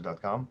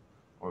ilovehealers.com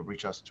or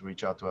reach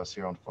out to us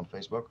here on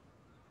Facebook.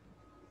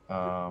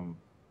 Um,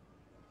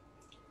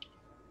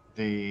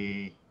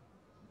 the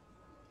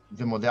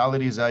the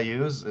modalities I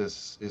use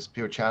is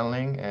pure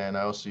channeling, and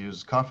I also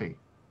use coffee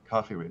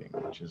reading,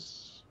 which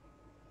is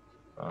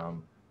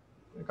um,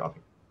 coffee.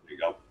 There you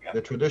go. Yeah.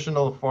 The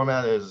traditional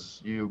format is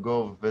you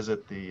go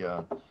visit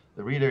the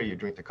reader, you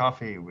drink the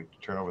coffee, we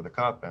turn over the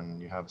cup,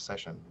 and you have a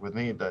session. With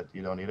me, that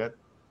you don't need it.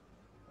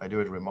 I do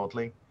it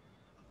remotely.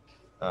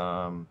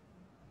 Um,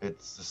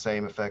 it's the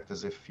same effect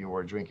as if you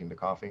were drinking the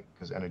coffee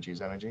because energy is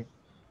energy.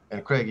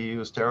 And Craig, you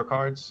use tarot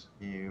cards.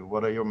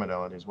 What are your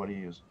modalities? What do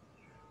you use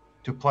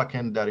to plug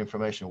in that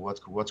information?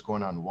 What's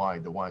going on? Why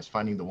the whys?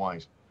 Finding the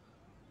whys.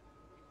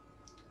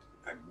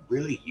 I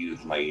really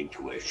use my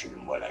intuition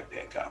in what I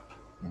pick up.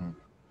 Mm-hmm.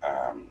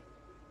 Um,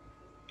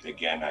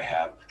 Again, I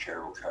have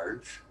tarot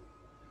cards,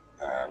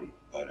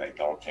 but I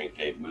don't think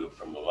they've moved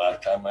from the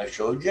last time I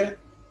showed you.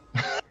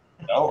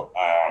 No,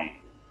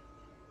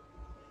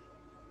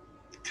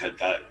 because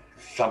that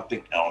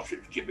something else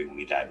is giving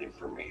me that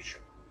information.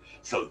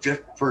 So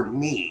just for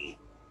me,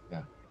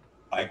 Yeah.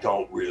 I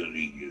don't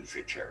really use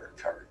the tarot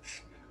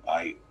cards.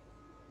 I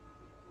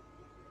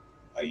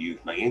I use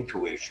my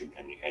intuition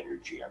and the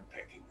energy I'm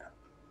picking up.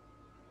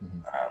 Mm-hmm.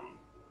 Um,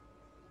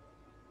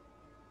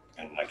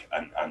 and like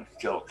I'm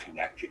still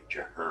connected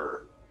to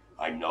her.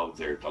 I know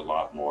there's a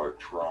lot more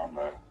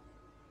trauma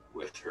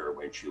with her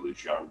when she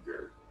was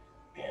younger,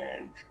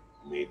 and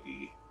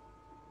maybe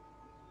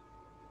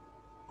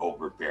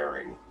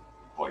overbearing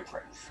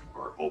boyfriends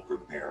or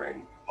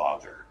overbearing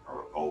father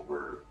or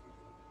over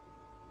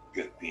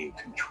just being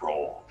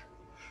controlled.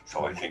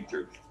 So I Mm-hmm. think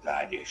there's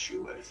that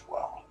issue as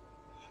well.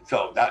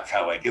 So that's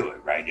how I do it,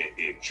 right?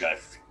 It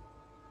just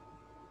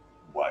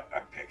what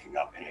I'm picking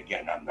up. And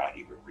again, I'm not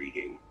even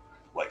reading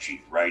what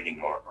she's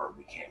writing, or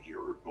we can't hear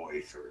her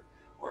voice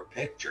or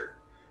picture.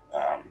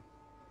 Um,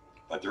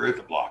 but there is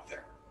a block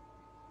there.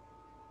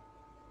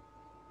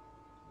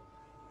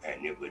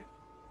 And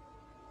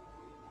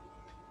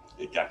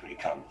it definitely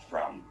comes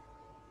from,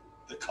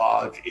 the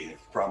cause is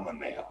from a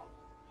male,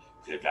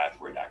 because that's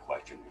where that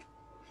question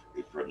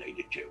is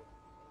related to.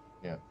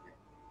 Yeah.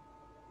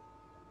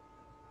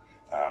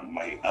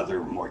 My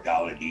other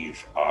modalities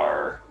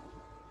are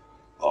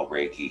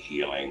Reiki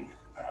healing,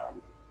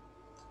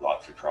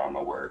 lots of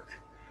trauma work.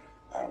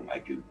 I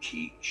do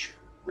teach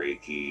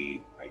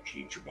Reiki. I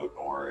teach about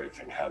auras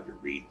and how to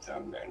read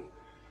them, and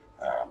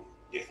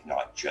it's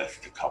not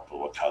just a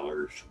couple of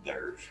colors.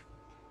 There's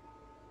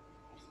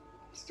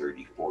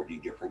 30, 40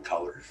 different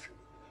colors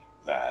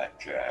that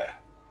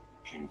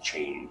can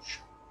change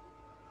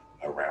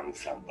around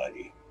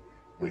somebody,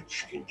 Yeah.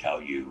 which can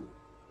tell you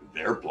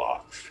their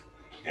blocks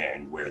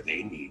and where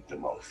they need the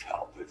most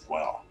help as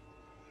well.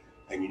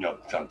 And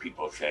some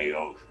people say,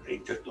 oh, they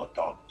just looked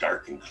all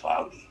dark and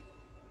cloudy.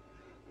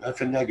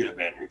 That's a negative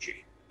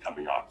energy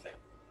coming off them,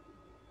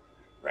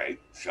 right?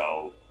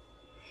 So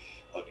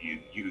you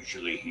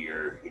usually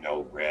hear,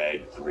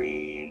 red,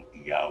 green,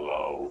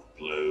 yellow,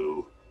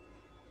 blue,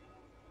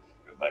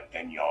 but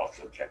then you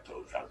also get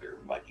those other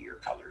muddier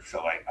colors. So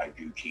I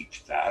do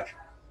teach that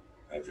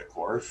as a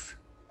course.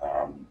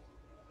 Um,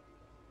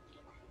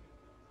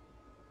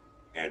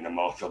 and I'm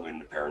also in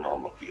the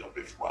paranormal field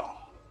as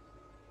well.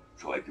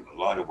 So I do a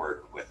lot of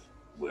work with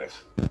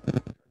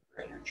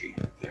energy. energy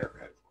there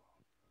as well.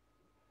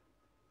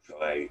 So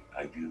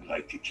I do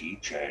like to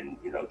teach, and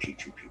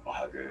teaching people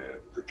how to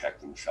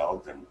protect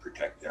themselves and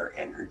protect their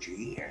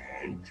energy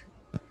and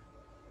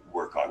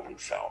work on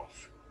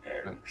themselves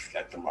and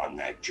set them on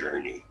that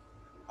journey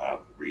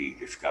of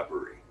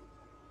rediscovery.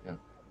 Yeah.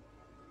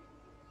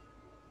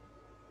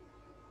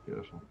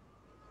 Beautiful.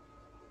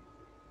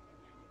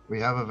 We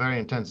have a very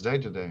intense day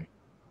today.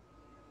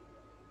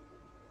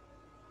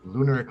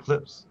 Lunar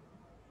eclipse.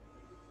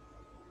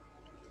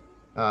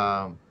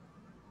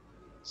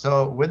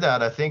 So with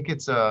that, I think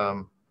it's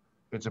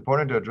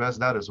important to address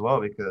that as well,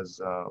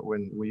 because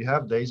when we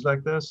have days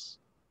like this,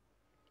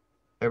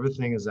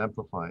 everything is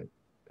amplified,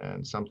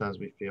 and sometimes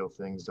we feel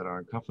things that are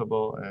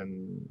uncomfortable.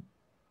 And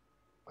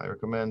I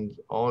recommend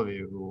all of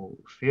you who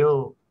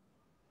feel,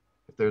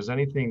 if there's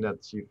anything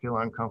that you feel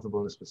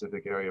uncomfortable in a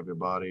specific area of your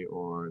body,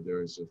 or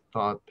there's a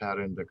thought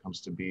pattern that comes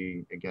to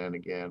be again and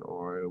again,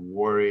 or a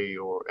worry,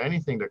 or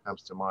anything that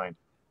comes to mind,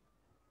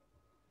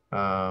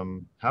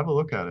 have a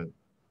look at it.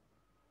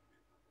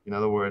 In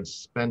other words,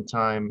 spend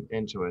time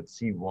into it,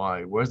 see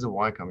why. Where's the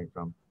why coming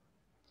from?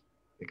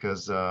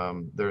 Because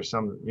there's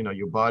some,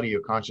 your body,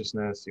 your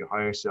consciousness, your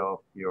higher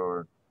self,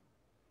 your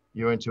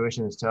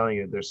intuition is telling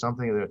you there's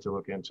something there to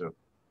look into.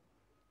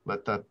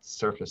 Let that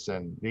surface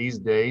in. These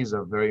days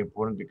are very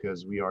important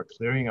because we are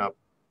clearing up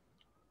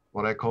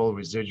what I call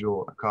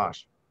residual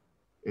akash.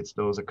 It's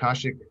those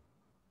akashic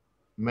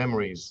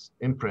memories,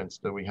 imprints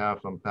that we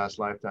have from past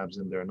lifetimes,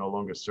 and they're no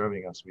longer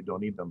serving us. We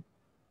don't need them.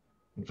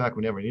 In fact,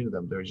 we never needed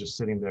them. They're just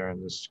sitting there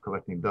and just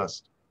collecting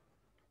dust.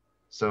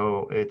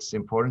 So it's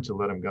important to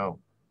let them go.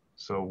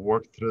 So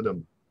work through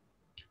them.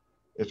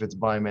 If it's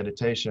by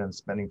meditation,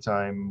 spending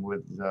time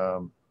with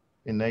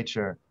in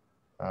nature,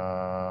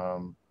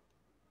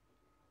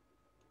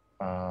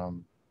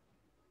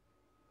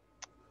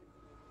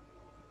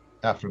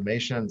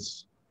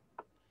 affirmations,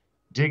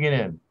 digging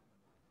in,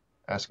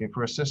 asking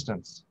for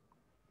assistance.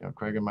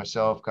 Craig and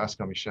myself,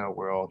 Casca, Michelle,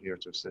 we're all here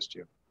to assist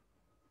you.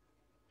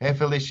 Hey,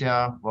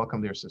 Felicia,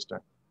 welcome, dear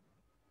sister.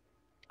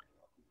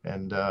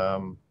 And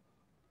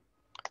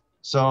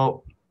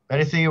so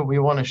anything we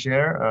want to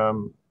share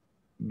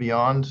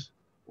beyond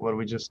what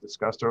we just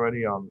discussed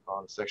already on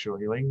sexual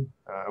healing?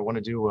 I want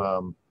to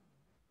do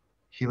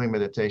healing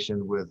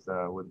meditation with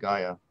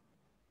Gaia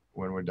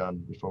when we're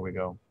done, before we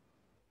go.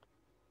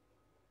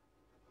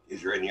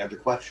 Is there any other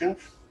questions?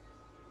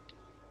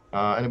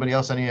 Anybody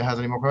else has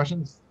any more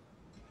questions?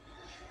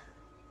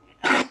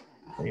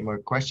 Any more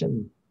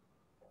questions?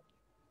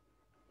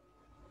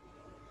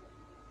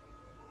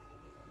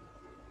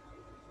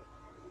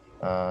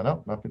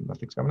 No,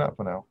 nothing's coming up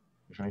for now.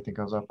 If anything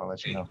comes up, I'll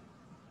let you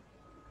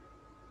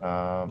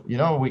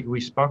know. We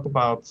spoke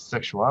about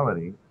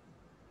sexuality,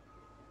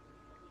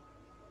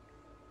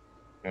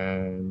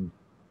 and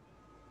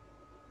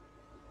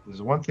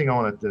there's one thing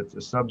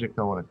the subject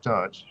I want to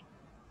touch.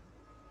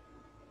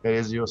 It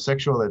is your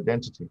sexual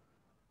identity.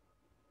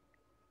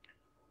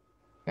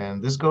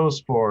 And this goes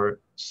for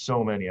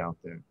so many out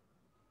there,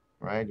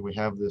 right? We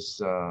have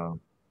this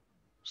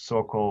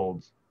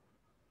so-called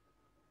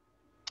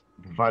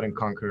divide and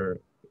conquer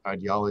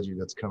ideology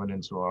that's coming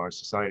into our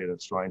society,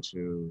 that's trying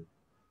to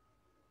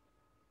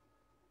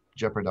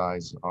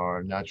jeopardize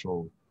our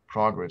natural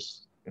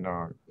progress in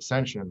our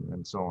ascension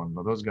and so on.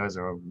 But those guys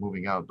are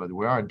moving out, but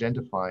we are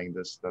identifying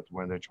this, that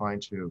when they're trying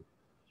to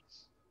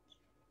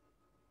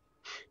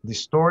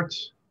distort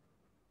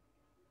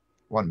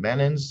what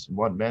men is,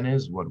 what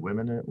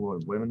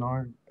women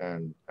are,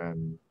 and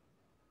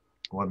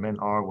what men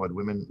are, what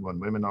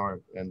women are,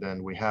 and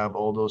then we have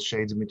all those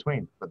shades in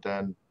between. But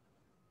then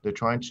they're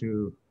trying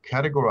to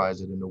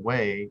categorize it in a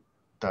way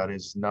that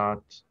is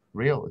not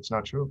real. It's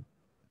not true.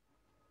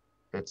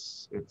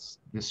 It's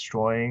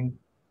destroying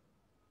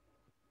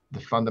the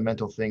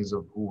fundamental things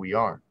of who we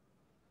are.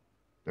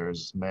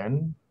 There's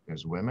men,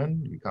 there's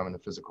women, you come in the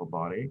physical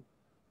body.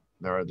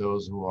 There are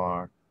those who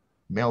are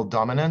male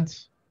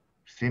dominant,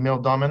 female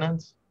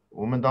dominant,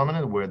 woman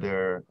dominant,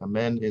 where a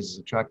man is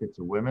attracted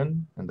to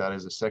women, and that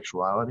is a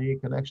sexuality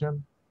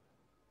connection.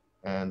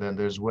 And then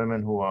there's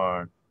women who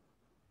are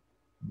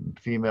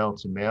female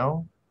to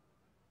male.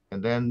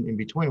 And then in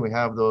between, we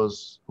have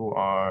those who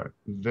are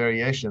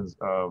variations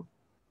of,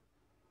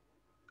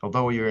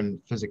 although you're in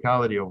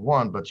physicality of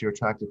one, but you're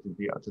attracted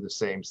to the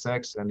same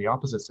sex and the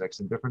opposite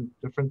sex in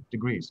different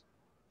degrees.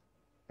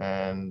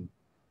 And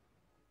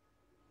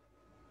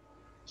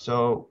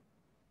so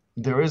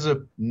there is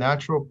a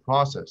natural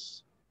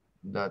process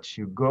that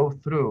you go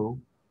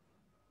through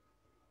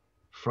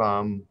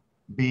from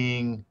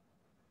being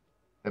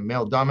a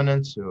male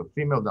dominant to a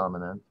female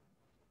dominant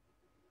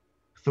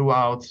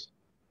throughout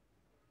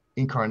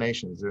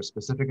incarnations. There's a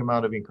specific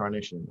amount of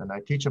incarnation, and I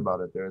teach about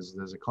it. There's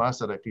a class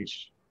that I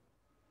teach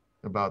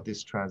about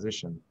this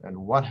transition and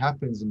what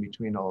happens in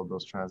between all of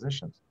those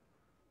transitions.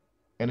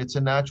 And it's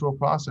a natural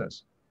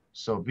process.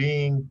 So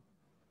being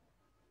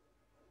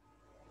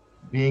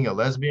a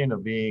lesbian, or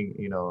being,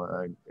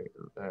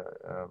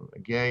 a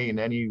gay in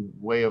any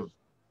way of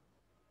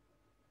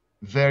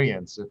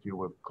variants, if you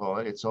would call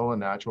it. It's all a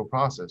natural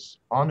process.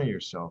 Honor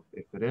yourself.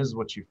 If it is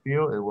what you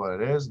feel and what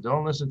it is,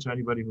 don't listen to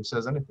anybody who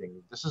says anything.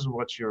 This is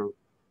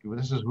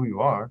who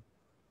you are.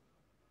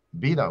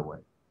 Be that way.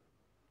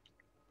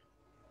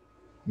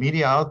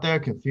 Media out there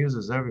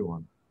confuses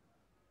everyone.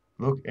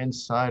 Look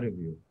inside of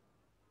you.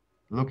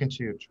 Look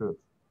into your truth.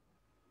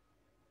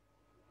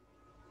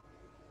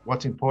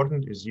 What's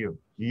important is you.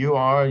 You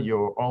are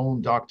your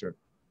own doctor.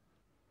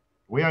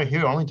 We are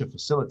here only to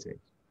facilitate.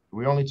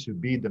 We're only to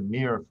be the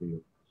mirror for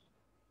you,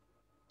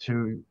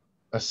 to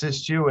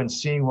assist you in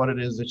seeing what it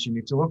is that you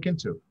need to look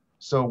into.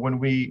 So when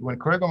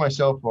Craig or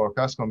myself or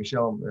Casca or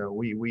Michelle,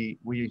 we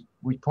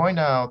point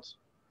out,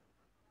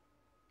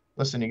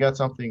 listen, you got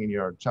something in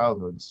your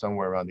childhood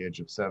somewhere around the age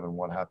of 7,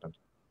 what happened?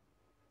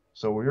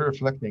 So when you're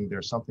reflecting,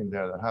 there's something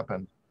there that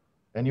happened,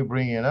 and you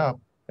bring it up,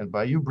 and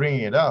by you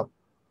bringing it up,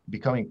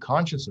 becoming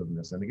conscious of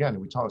this, and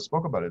again,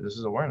 spoke about it, this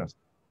is awareness,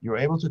 you're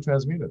able to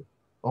transmute it.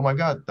 Oh my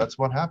God, that's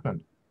what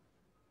happened.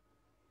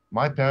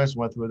 My parents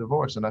went through a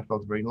divorce and I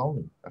felt very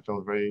lonely. I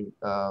felt very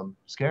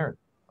scared.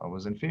 I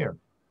was in fear.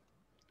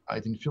 I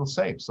didn't feel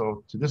safe.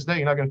 So to this day,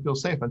 you're not going to feel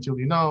safe until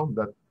you know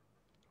that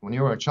when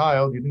you were a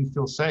child, you didn't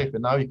feel safe.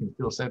 And now you can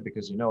feel safe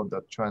because you know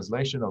that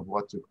translation of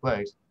what took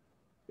place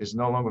is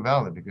no longer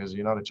valid because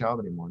you're not a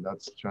child anymore.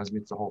 That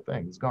transmutes the whole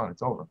thing. It's gone.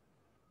 It's over.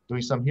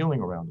 Doing some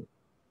healing around it,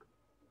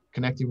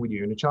 connecting with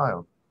your inner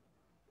child.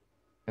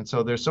 And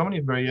so there's so many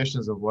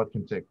variations of what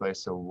can take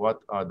place. So what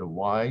are the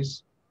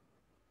whys?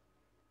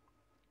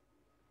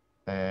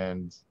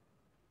 And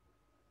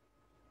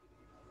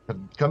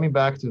coming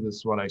back to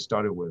this, what I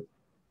started with,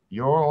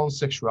 your own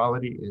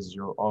sexuality is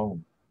your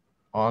own.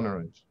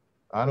 Honor it.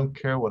 I don't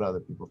care what other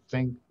people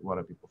think, what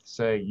other people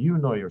say. You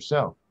know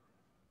yourself.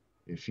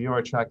 If you're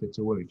attracted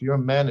to women, if you're a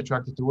man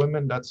attracted to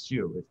women, that's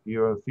you. If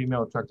you're a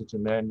female attracted to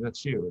men,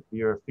 that's you. If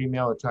you're a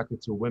female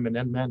attracted to women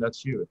and men,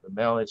 that's you. If a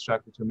male is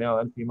attracted to male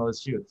and female,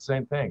 it's you. It's the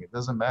same thing. It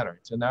doesn't matter.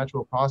 It's a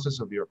natural process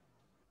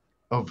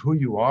of who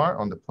you are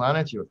on the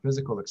planet, your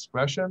physical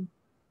expression,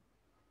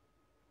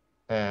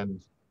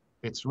 and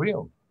it's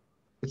real.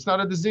 It's not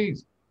a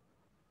disease.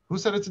 Who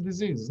said it's a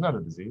disease? It's not a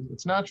disease.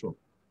 It's natural.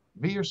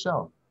 Be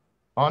yourself.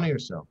 Honor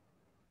yourself.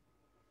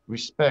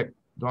 Respect.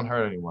 Don't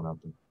hurt anyone out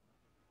there.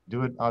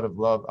 Do it out of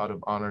love, out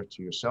of honor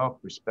to yourself,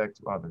 respect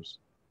to others.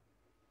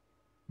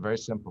 Very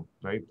simple,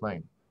 very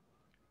plain.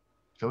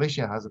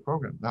 Felicia has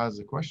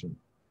a question.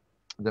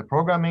 The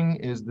programming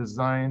is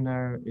designed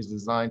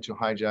to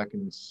hijack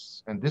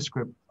and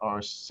descript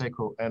our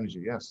sacral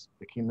energy. Yes,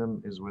 the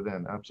kingdom is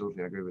within.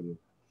 Absolutely, I agree with you.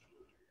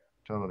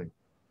 Totally.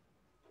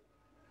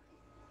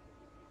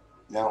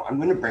 Now, I'm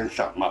going to bring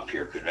something up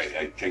here because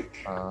I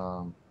think.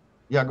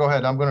 Yeah, go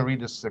ahead. I'm going to read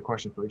this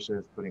question. Felicia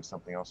is putting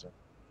something else in.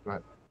 Go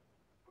ahead.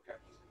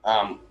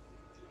 Okay.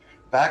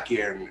 Back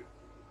in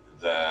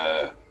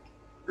the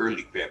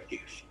early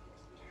 50s,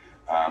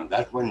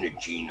 that's when the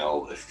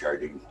genome is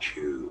starting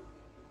to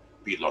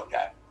be looked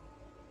at.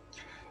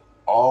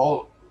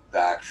 All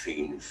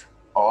vaccines,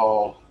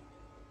 all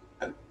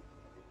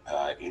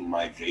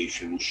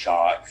immunization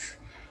shots,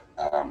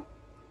 um,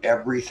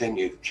 everything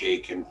is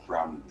taken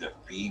from the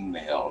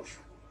female's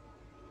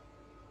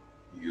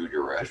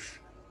uterus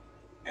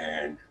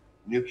and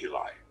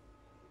nuclei.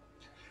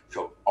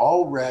 So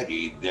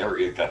already there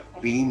is a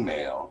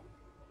female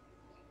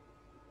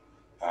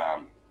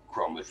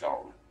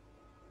chromosome,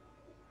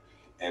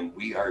 and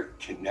we are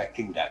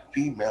connecting that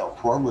female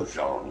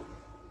chromosome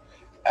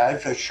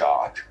as a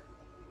shot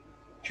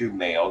to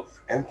males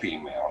and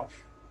females,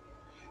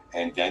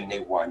 and then they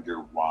wonder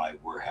why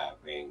we're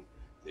having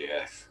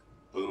this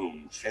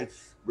boom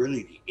since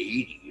really the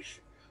 80s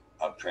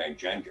of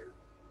transgender.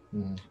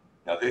 Mhm.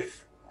 Now,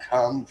 this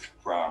comes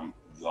from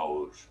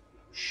those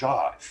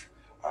shots.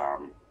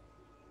 Um,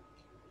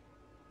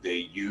 they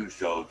use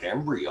those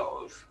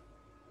embryos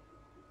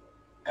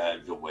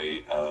as a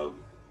way of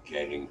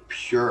getting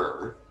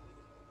pure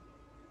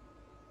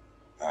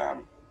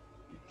um,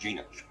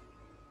 genomes.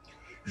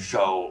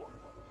 So,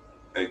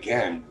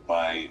 again,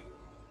 by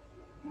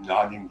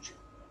not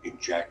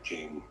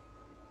injecting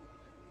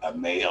a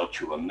male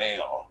to a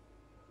male,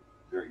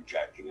 they're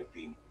injecting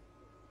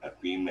a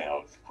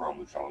female's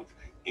chromosomes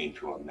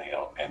into a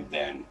male, and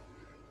then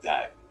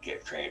that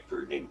gets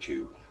transferred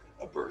into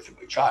a birth of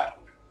a child.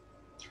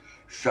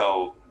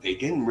 So they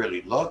didn't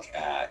really look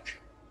at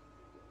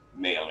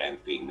male and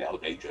female,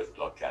 they just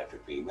looked at the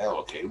female.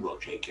 Okay, we'll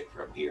take it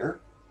from here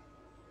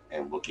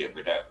and we'll give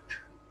it out.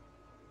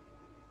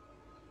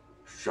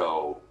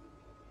 So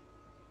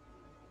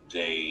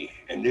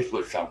and this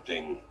was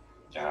something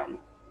um,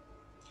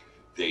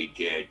 they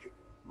did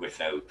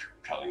without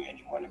telling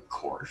anyone, of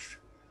course.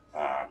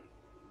 Um,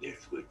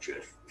 this was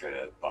just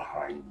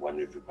behind one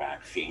of the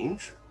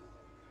vaccines.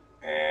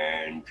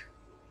 And,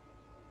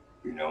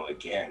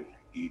 again,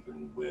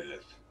 even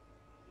with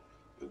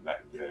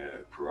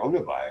the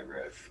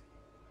coronavirus,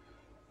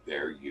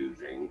 they're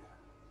using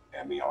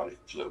amniotic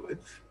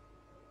fluids,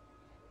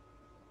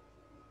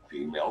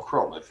 female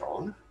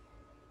chromosome,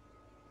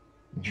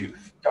 to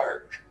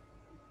start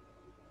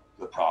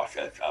the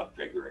process of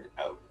figuring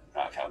out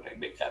That's how they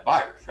make that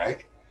virus,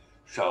 right?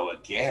 So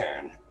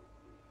again,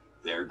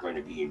 they're going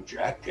to be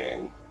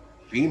injecting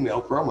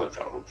female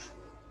chromosomes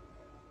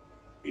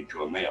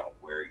into a male,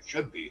 where it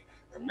should be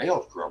a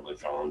male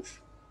chromosomes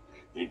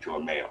into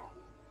a male,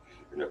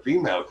 and a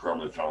female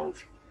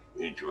chromosomes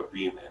into a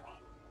female.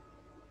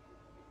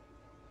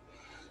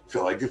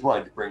 So I just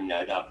wanted to bring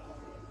that up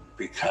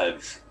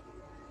because,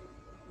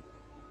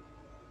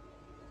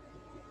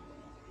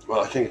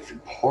 well, I think it's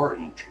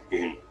important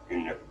in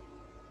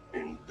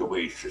the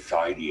way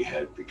society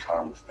has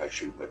become,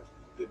 especially with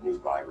the new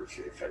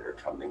viruses that are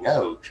coming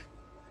out.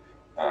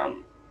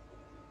 Um,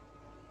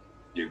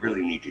 they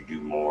really need to do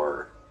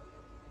more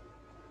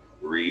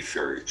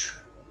research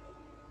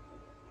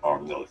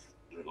on those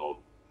little,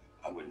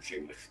 I wouldn't say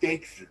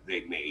mistakes that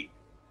they made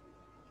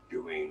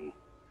doing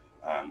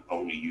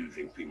only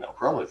using female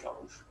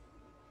chromosomes.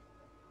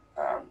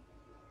 Um,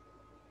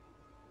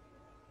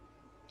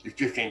 it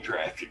just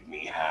interested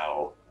me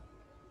how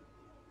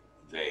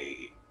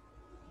they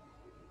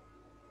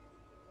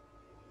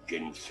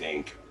didn't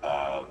think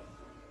of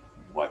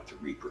what the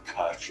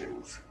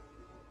repercussions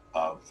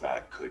of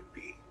that could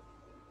be.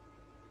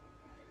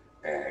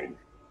 And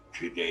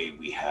today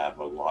we have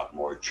a lot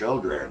more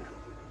children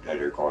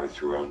that are going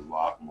through a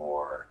lot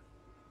more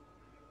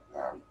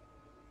um,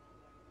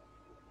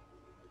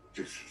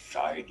 just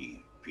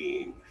society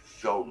being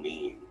so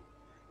mean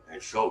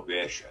and so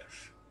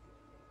vicious.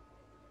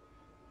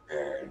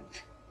 And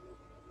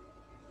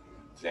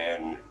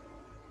then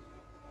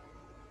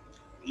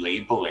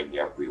labeling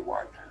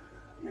everyone,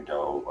 you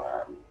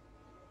know,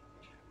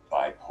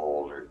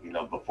 bipolar. You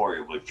know, before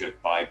it was just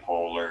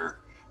bipolar,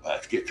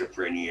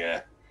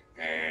 schizophrenia,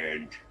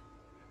 and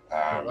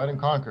Divide and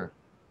conquer.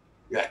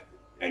 yeah,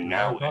 and Divide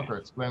now and conquer.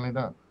 It's plainly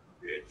done.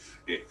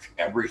 it's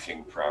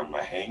everything from a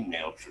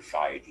hangnail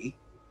society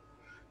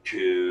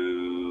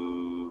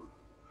to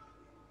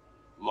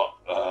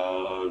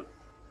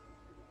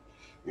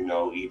you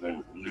know,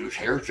 even loose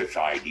hair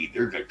society.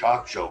 There's a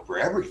talk show for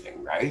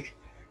everything, right?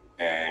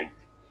 And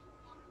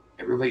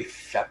everybody's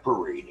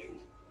separating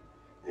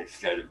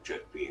instead of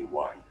just being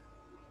one.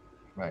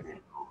 Right. You know?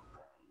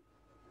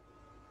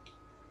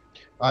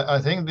 I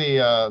think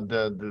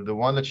the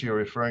one that you're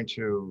referring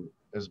to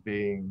as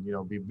being, you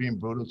know, being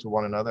brutal to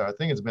one another, I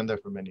think it's been there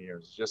for many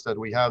years. It's just that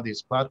we have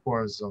these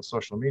platforms on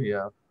social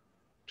media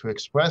to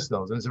express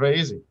those, and it's very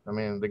easy. I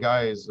mean, the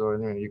guys, or you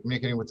know, you're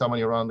communicating with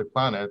somebody around the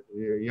planet,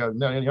 you're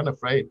not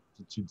afraid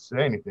to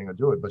say anything or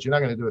do it, but you're not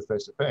going to do it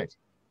face to face.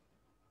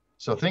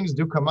 So things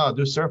do come out,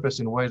 do surface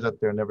in ways that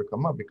they're never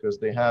come up because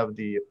they have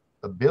the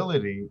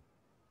ability,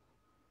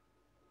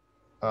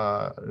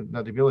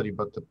 not the ability,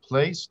 but the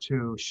place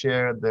to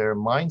share their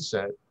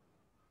mindset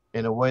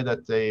in a way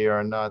that they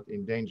are not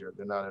in danger,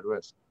 they're not at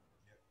risk.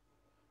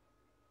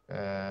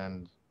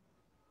 And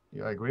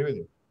yeah, I agree with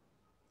you.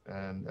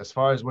 And as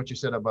far as what you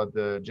said about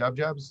the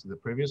jabs, the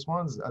previous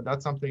ones,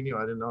 that's something new.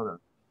 I didn't know that.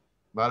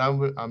 But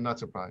I'm not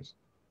surprised.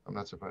 I'm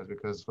not surprised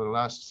because for the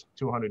last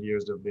 200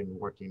 years, they've been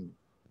working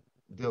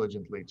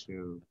diligently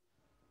to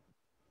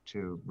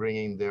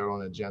bringing their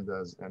own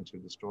agendas and to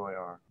destroy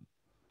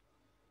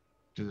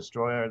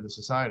the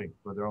society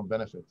for their own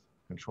benefit,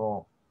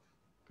 control,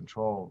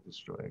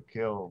 destroy,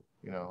 kill,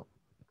 you know,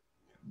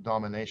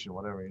 domination,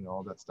 whatever, you know,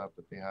 all that stuff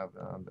that they have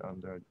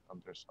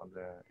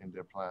in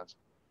their plans.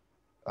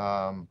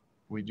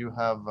 We do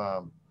have,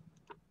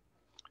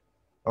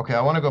 okay,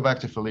 I want to go back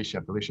to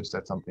Felicia. Felicia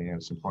said something and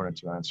it's important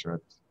to answer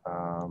it.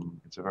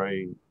 It's a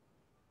very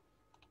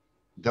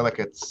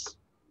delicate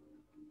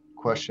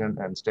question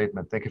and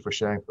statement. Thank you for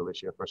sharing,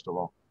 Felicia, first of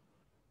all.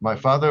 My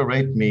father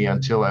raped me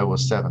until I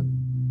was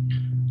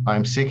 7.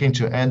 I'm seeking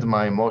to end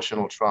my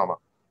emotional trauma.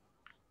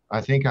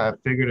 I think I have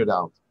figured it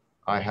out.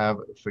 I have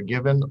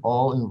forgiven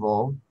all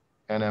involved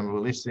and am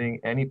releasing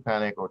any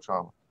panic or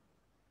trauma.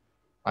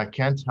 I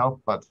can't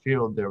help but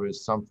feel there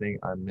is something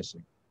I'm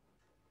missing.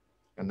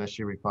 And then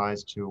she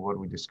replies to what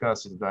we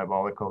discussed is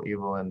diabolical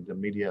evil and the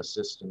media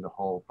assists in the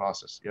whole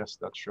process. Yes,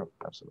 that's true.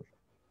 Absolutely.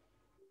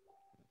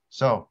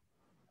 So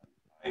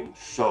I'm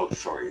so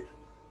sorry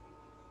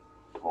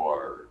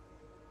for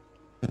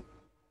the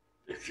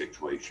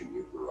situation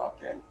you grew up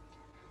in.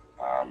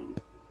 Um,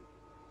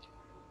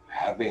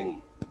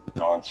 Having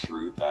gone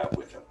through that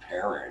with a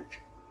parent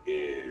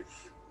is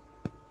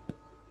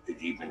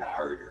even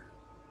harder.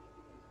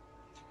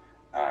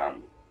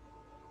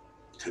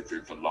 Because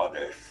there's a lot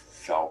of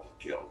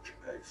self-guilt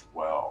as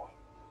well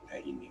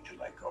that you need to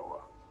let go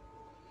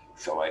of.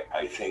 So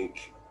I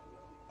think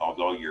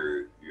although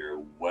you're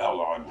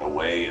well on the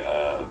way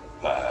of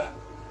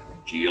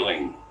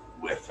dealing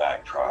with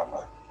that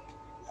trauma,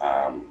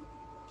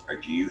 or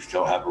do you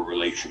still have a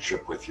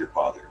relationship with your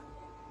father?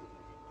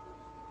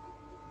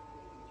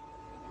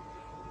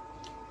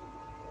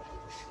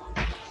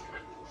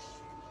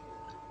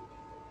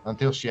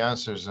 until she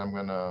answers, I'm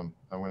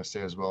gonna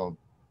say as well,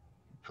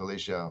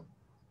 Felicia,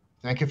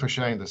 thank you for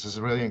sharing this. This is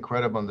really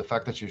incredible, and the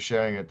fact that you're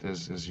sharing it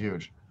is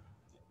huge.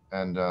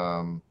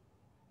 And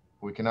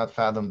we cannot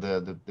fathom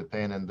the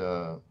pain and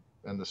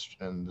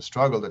the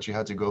struggle that you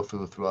had to go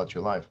through throughout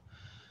your life.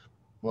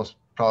 Most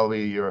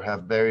probably you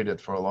have buried it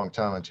for a long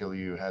time until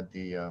you had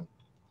the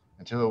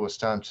until it was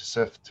time to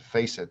sift, to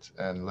face it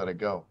and let it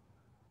go.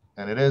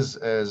 And it is,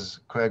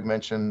 as Craig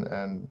mentioned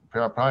and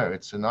prior,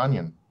 it's an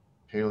onion,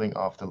 peeling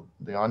off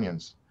the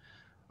onions.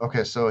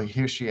 Okay, so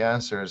here she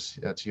answers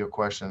to your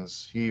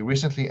questions. He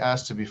recently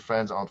asked to be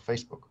friends on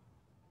Facebook.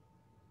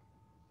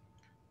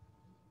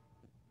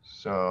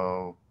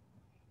 So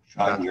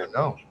Shine that's your a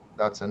no.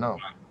 That's a no.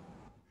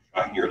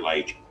 shine your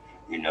light.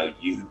 You know,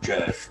 you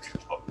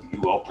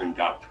opened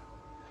up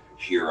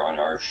here on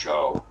our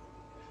show,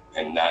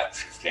 and that's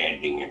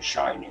standing and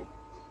shining.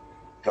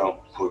 Don't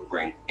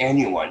bring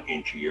anyone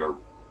into your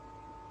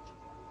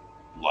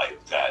life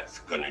that's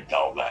going to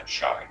dull that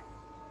shine.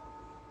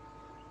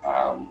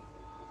 Um,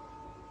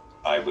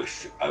 I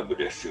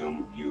would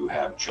assume you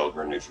have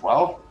children as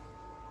well,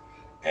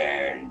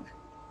 and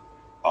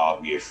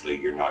obviously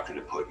you're not going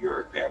to put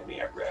your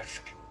family at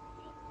risk.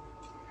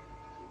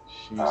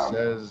 She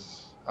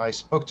says, I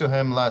spoke to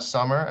him last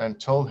summer and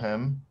told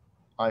him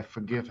I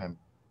forgive him.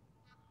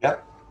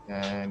 Yep.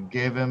 And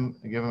gave him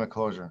a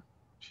closure.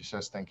 She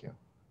says, thank you.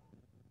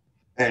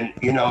 And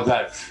you know,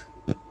 that's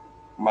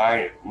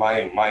my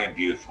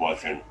abuse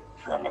wasn't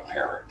from a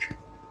parent.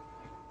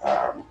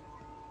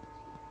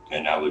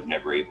 And I was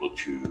never able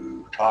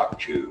to talk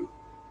to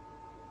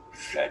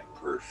said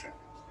person.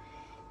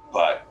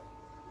 But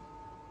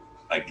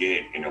I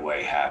did, in a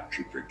way, have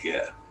to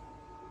forgive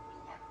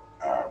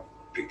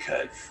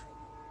because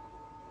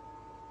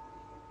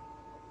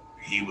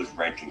he was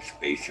renting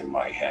space in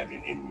my head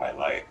and in my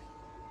life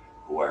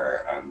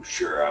where I'm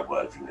sure I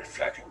was in a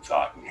second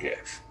thought in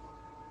his.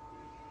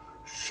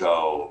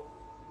 So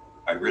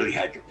I really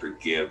had to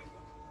forgive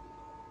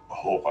a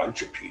whole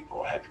bunch of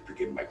people. I had to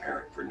forgive my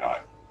parent for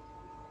not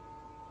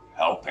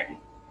helping.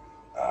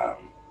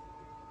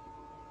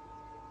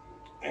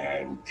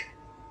 And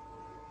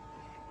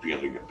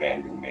feeling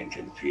abandonment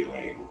and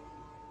feeling,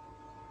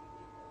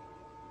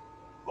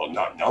 well,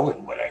 not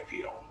knowing what I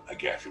feel. I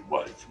guess it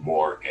was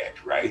more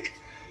it, right?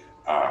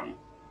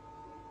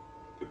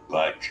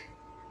 But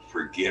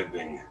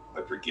forgiving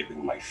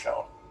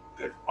myself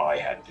that I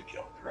had the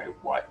guilt, right?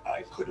 What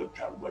I could have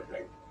done,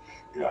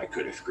 I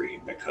could have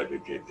screamed, I could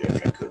have did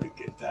this, I could have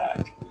did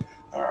that.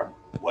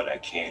 What I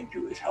can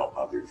do is help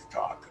others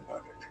talk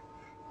about it.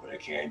 What I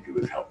can do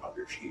is help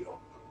others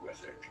heal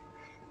with it.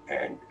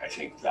 And I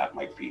think that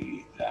might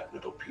be that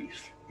little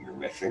piece you're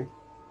missing,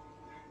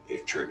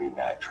 is turning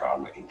that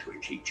trauma into a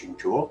teaching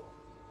tool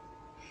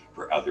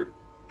for other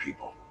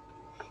people,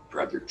 for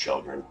other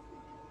children,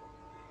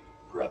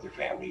 for other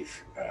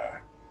families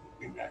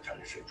in that kind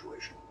of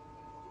situation.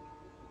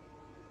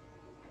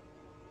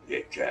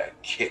 It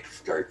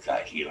kickstarts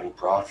that healing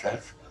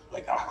process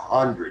like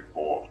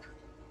 100-fold.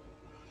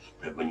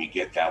 But when you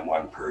get that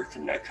one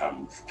person that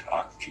comes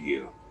talk to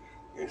you,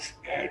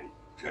 and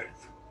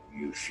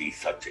you see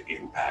such an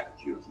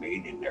impact you've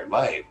made in their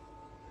life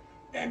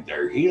and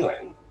their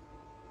healing,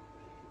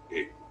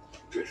 it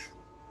just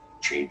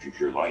changes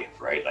your life,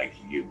 right? Like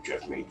you've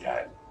just made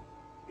that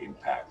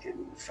impact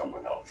in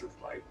someone else's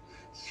life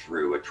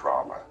through a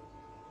trauma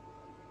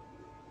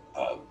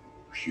of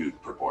huge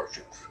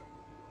proportions.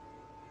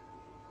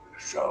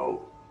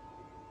 So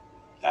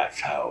that's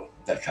how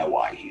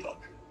I healed.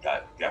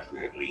 That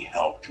definitely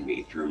helped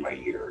me through my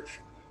years,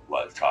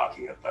 was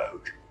talking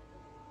about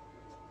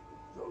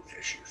those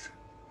issues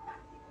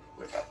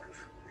with others.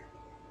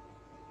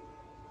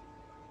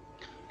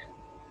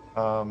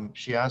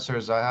 She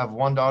answers, I have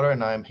one daughter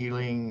and I am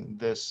healing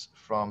this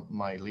from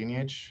my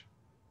lineage.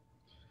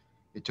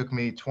 It took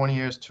me 20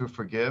 years to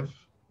forgive.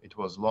 It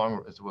was a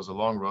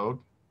long road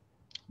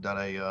that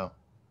I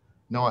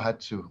know I had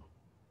to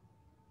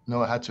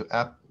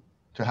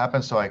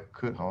happen so I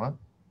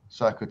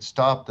could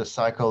stop the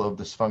cycle of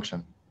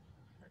dysfunction.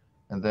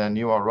 And then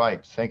you are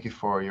right. Thank you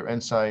for your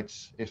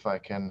insights. If I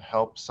can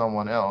help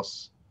someone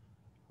else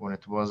when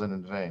it wasn't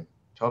in vain.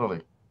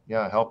 Totally.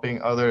 Yeah.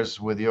 Helping others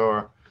with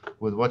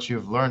what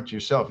you've learned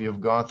yourself. You've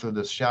gone through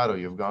this shadow.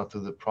 You've gone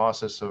through the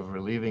process of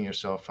relieving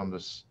yourself from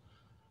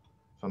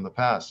the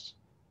past.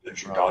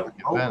 Does your daughter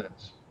know?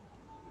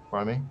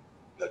 Pardon me?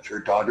 Does her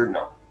daughter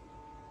know?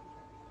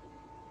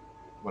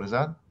 What is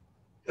that?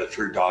 Does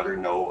her daughter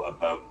know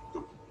about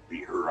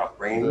her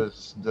upbringing?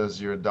 Does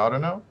your daughter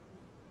know?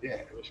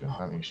 Yeah.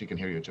 I mean, she can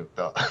hear you too.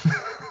 Oh,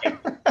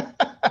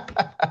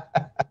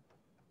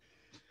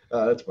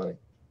 that's funny.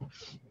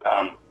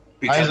 Hi,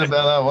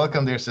 Isabella.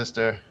 Welcome, dear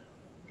sister.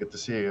 Good to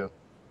see you.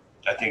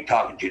 I think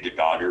talking to the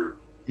daughter.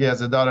 Yes,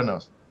 the daughter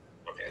knows.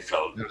 Okay,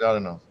 so the daughter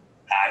knows.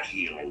 That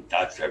healing,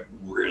 that's a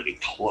really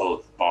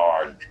close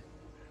bond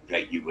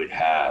that you would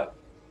have,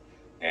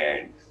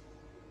 and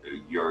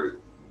you're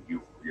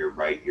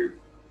right.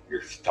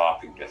 You're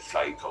stopping the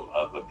cycle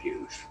of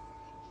abuse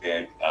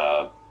and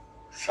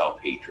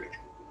self-hatred,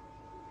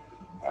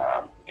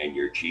 and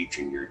you're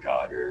teaching your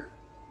daughter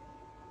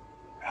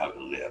how to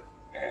live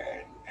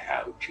and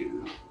how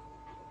to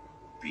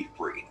be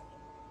free.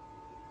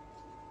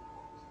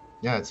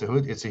 Yeah, it's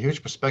a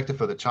huge perspective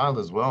for the child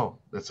as well.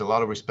 It's a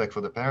lot of respect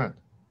for the parent.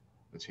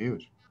 It's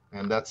huge,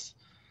 and that's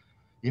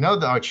You know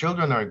that our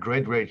children are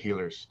great, great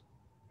healers,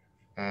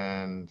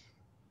 and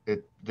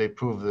they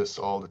prove this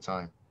all the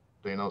time.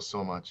 They know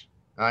so much.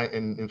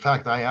 In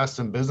fact, I asked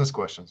them business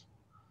questions,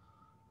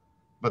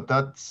 but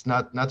that's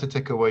not to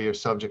take away your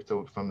subject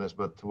from this.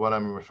 But what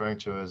I'm referring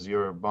to is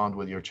your bond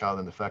with your child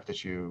and the fact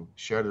that you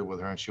shared it with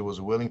her and she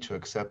was willing to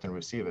accept and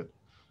receive it.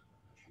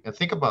 And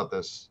think about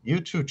this: you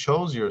two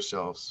chose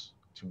yourselves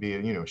to be,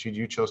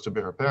 you chose to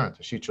be her parent,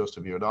 and she chose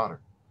to be your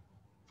daughter.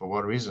 For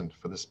what reason?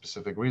 For this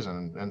specific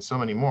reason, and so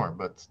many more.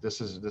 But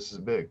this is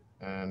big,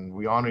 and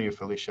we honor you,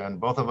 Felicia. And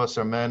both of us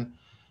are men,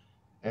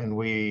 and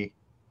we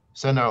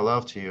send our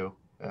love to you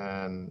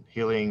and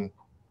healing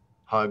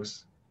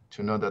hugs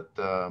to know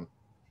that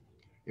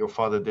your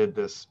father did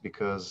this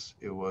because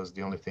it was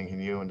the only thing he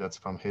knew, and that's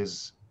from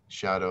his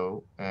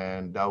shadow,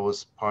 and that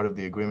was part of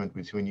the agreement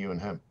between you and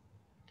him.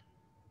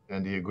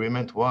 And the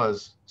agreement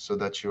was so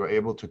that you're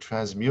able to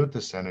transmute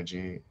this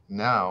energy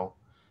now.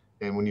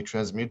 And when you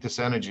transmute this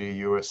energy,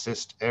 you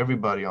assist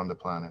everybody on the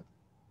planet.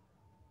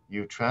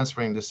 You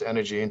transferring this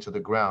energy into the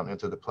ground,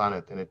 into the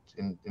planet, and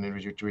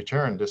in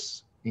return,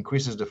 this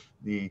increases the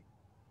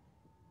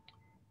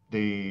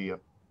the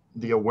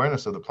the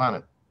awareness of the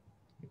planet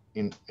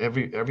in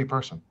every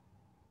person.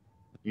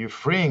 You're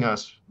freeing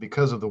us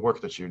because of the work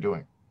that you're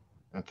doing,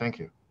 and thank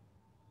you.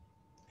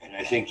 And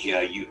I think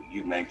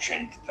you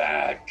mentioned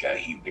that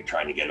he'd been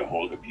trying to get a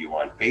hold of you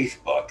on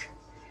Facebook.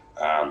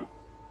 Um,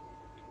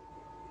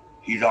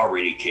 he's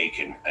already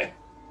taken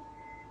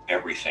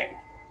everything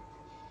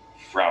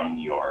from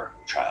your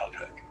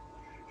childhood.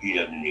 He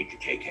doesn't need to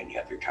take any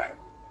other time.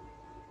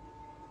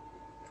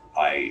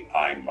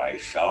 I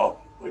myself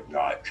would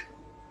not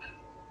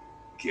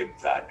give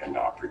that an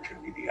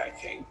opportunity. I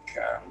think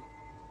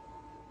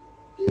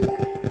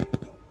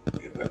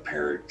if a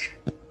parent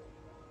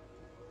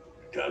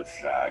does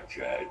that,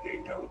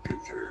 they don't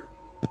deserve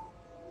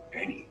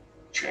any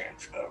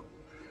chance of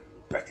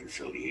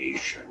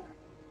reconciliation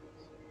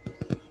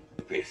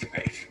face to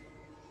face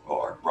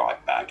or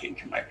brought back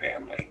into my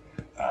family.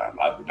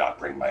 I would not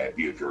bring my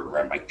abuser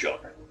around my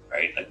children,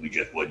 right? Like we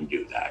just wouldn't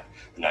do that.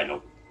 And I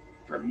know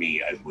for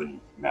me, it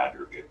wouldn't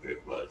matter if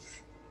it was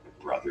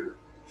a brother,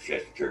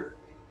 sister,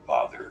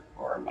 father,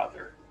 or a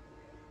mother,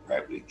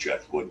 right? We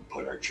just wouldn't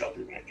put our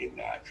children in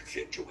that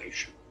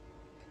situation.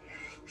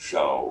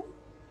 So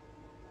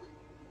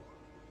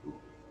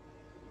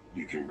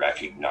you can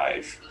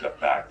recognize the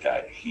fact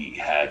that he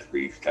has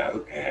reached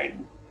out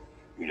and,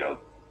 you know,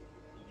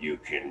 you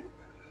can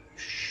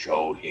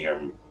show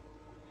him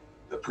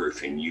the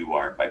person you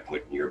are by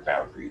putting your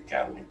boundaries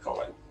down and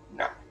going,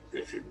 no,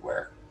 this is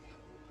where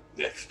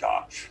this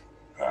stops.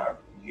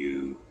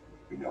 You,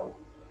 you know,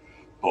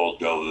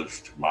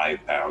 bulldozed my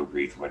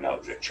boundaries when I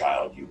was a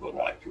child. You will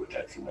not do it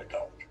as an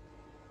adult.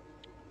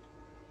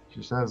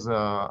 She says,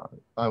 I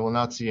will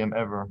not see him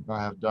ever.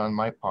 I have done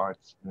my part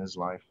in his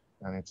life,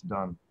 and it's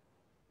done.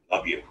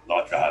 Love you.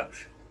 Lots of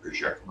hugs, for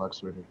sure. Luck,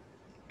 sweetie.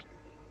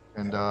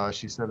 And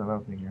she said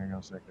another thing here. Hang on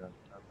a second.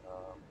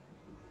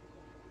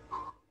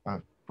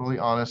 I'm fully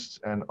honest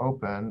and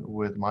open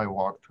with my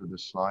walk through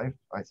this life.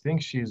 I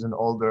think she's an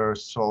older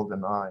soul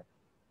than I.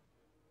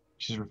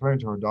 She's referring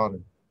to her daughter.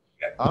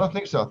 Yeah. I don't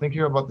think so. I think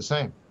you're about the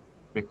same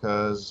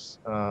because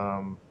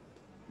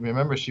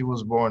remember she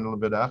was born a little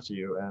bit after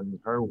you, and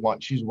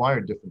she's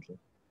wired differently.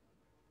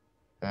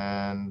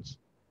 And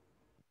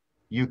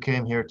you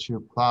came here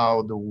to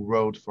plow the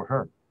road for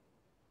her,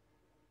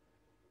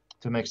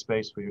 to make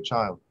space for your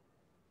child.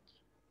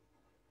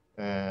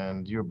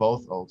 And you're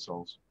both old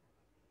souls.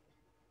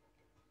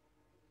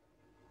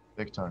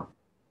 Big time.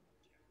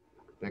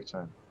 Big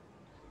time.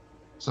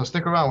 So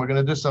stick around. We're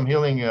going to do some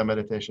healing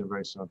meditation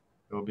very soon.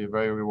 It will be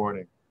very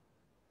rewarding.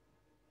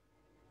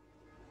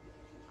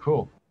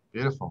 Cool.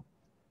 Beautiful.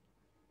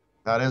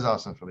 That is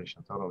awesome,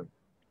 Felicia. Totally.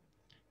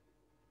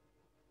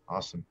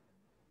 Awesome.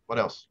 What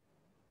else?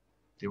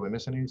 Did we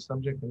miss any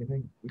subject?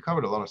 Anything? We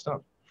covered a lot of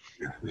stuff.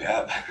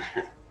 Yeah.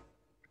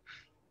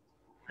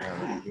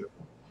 Yeah,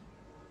 beautiful.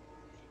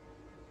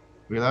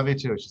 We love you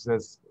too. She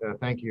says,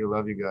 thank you.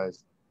 Love you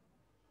guys.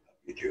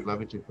 You too.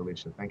 Love you too,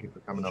 Felicia. Thank you for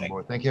coming on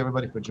board. Thank you,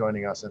 everybody, for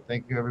joining us. And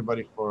thank you,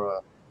 everybody,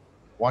 for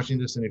watching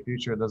this in the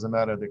future. It doesn't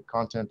matter. The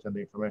content and the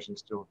information is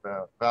still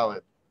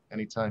valid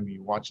anytime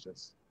you watch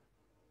this.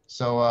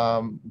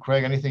 So,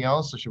 Craig, anything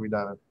else, or should we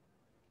dive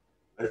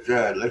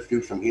in? Let's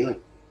do some healing.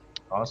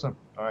 Awesome.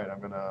 All right. I'm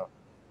going to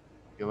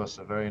give us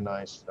a very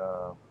nice...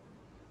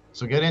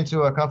 so get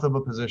into a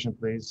comfortable position,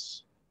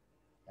 please.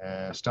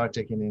 And start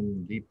taking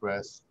in deep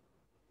breaths.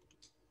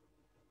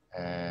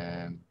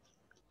 And...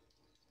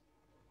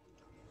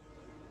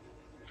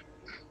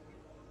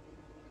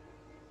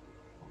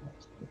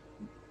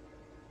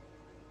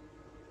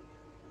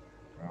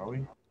 Where are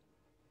we?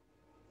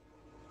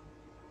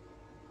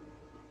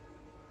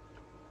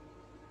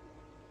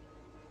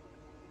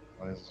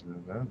 What is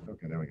that?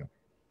 Okay, there we go.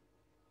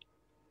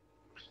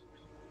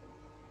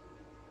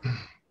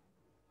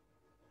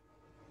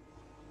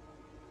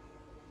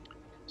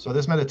 So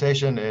this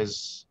meditation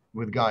is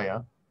with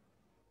Gaia.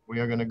 We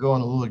are going to go on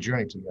a little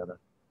journey together.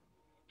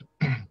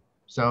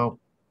 So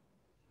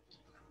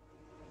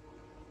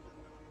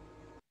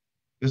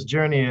This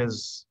journey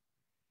is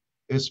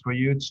for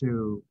you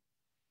to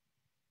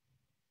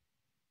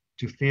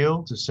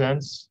feel, to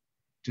sense,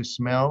 to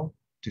smell,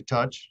 to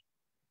touch.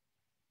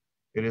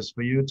 It is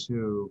for you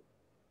to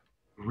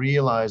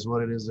realize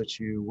what it is that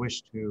you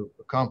wish to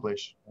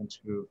accomplish and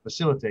to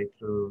facilitate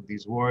through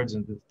these words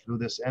and through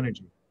this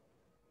energy.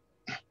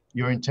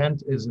 Your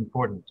intent is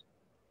important.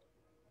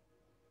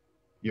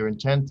 Your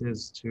intent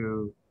is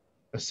to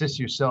assist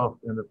yourself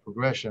in the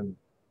progression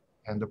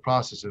and the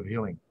process of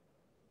healing.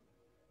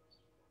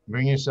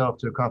 Bring yourself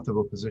to a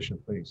comfortable position,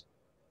 please.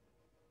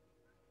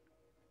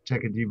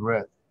 Take a deep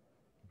breath,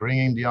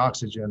 bringing the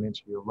oxygen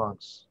into your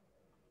lungs.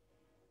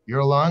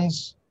 Your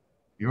lungs,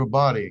 your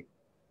body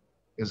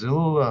is a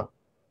little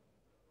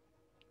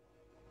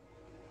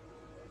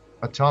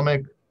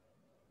atomic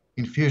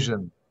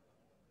infusion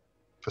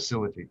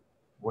facility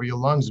where your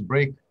lungs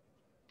break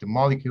the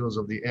molecules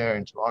of the air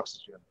into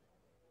oxygen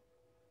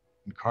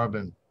and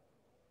carbon,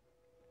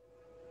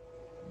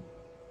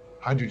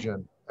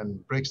 hydrogen,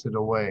 and breaks it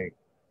away,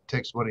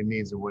 takes what it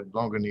needs and what it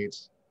longer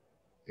needs,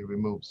 it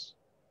removes.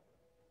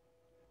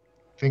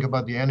 Think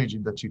about the energy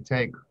that you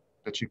take,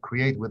 that you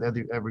create with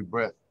every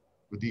breath,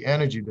 with the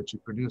energy that you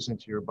produce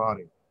into your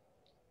body.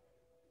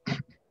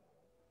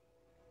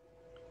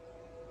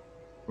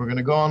 We're going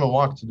to go on a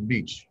walk to the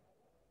beach.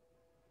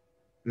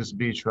 This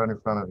beach right in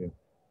front of you.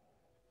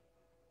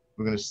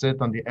 We're going to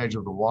sit on the edge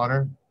of the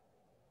water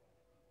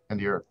and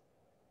the earth.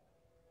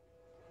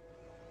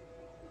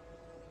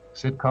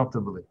 Sit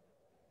comfortably.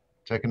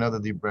 Take another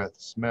deep breath.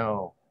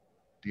 Smell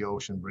the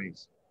ocean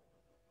breeze.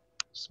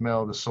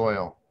 Smell the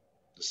soil,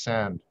 the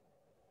sand.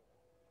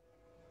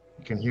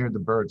 You can hear the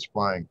birds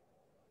flying.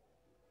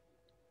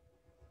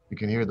 You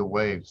can hear the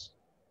waves.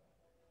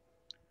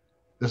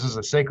 This is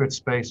a sacred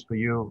space for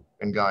you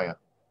and Gaia.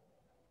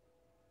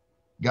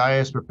 Gaia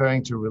is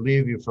preparing to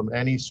relieve you from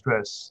any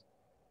stress,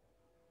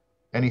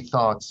 any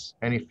thoughts,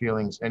 any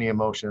feelings, any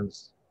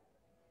emotions,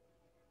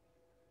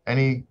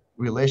 any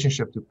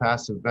relationship to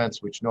past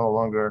events which no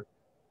longer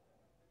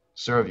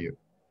serve you.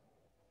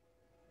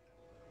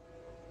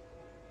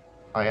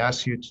 I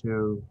ask you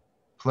to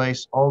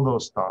place all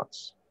those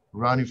thoughts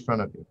right in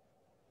front of you.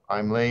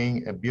 I'm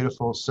laying a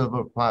beautiful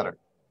silver platter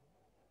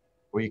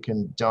where you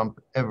can dump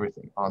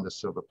everything on the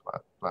silver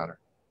platter.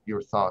 Your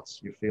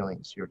thoughts, your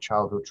feelings, your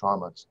childhood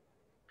traumas,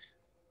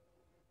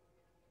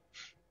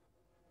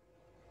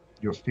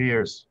 your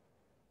fears,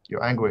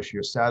 your anguish,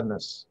 your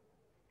sadness,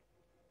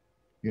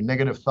 your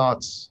negative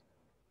thoughts,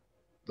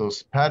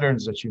 those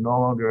patterns that you no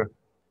longer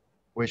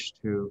wish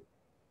to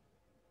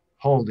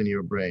hold in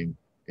your brain,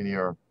 in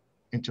your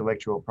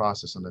intellectual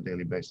process on a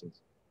daily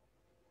basis.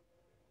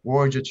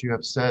 Words that you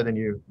have said and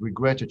you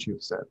regret that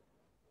you've said.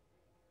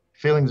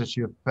 Feelings that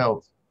you have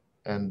felt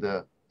and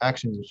the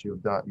actions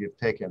that you've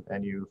taken,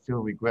 and you feel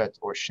regret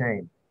or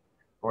shame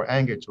or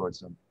anger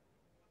towards them.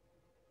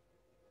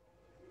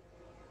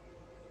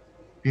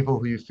 People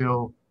who you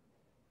feel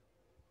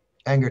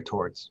anger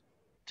towards,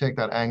 take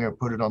that anger and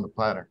put it on the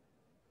platter.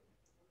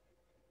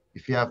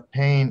 If you have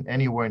pain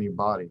anywhere in your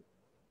body,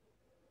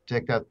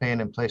 take that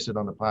pain and place it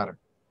on the platter.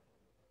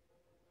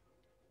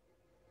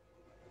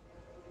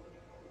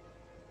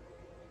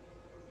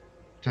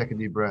 Take a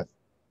deep breath.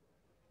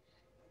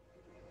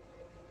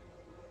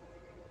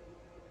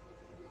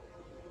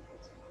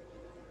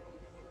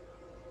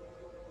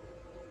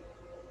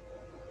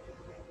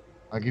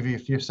 I'll give you a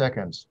few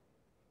seconds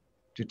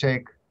to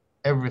take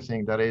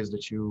everything that is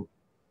that you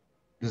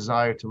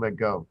desire to let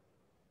go.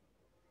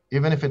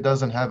 Even if it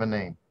doesn't have a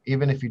name,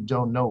 even if you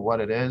don't know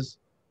what it is,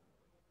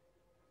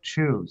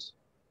 choose.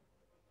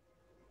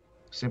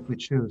 Simply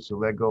choose to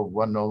let go of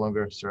what no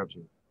longer serves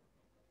you.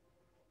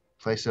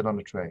 Place it on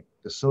the tray,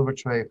 the silver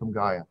tray from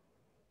Gaia.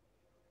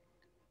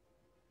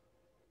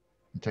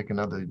 And take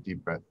another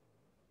deep breath.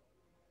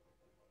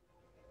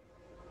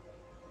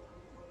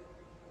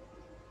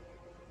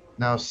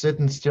 Now sit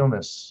in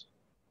stillness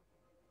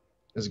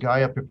as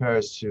Gaia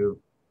prepares to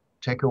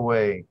take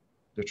away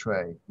the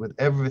tray with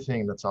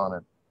everything that's on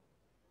it,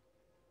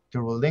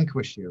 to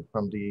relinquish you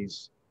from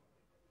these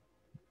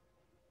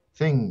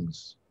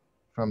things,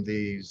 from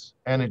these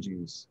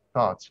energies,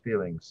 thoughts,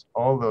 feelings,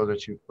 all those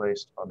that you've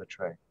placed on the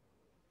tray.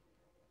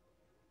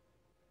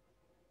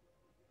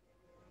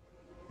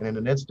 And in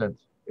an instant,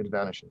 it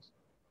vanishes.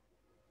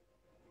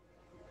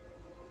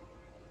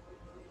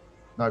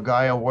 Now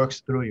Gaia works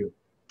through you,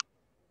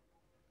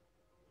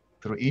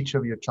 through each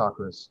of your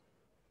chakras,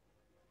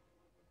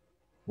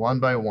 one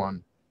by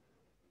one,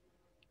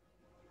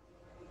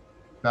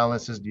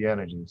 balances the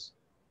energies,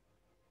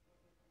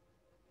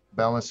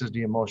 balances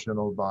the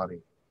emotional body,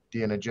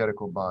 the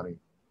energetical body,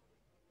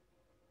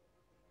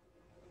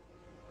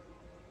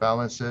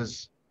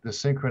 balances the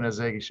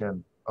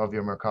synchronization of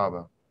your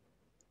Merkaba,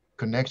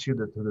 connects you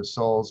to the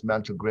soul's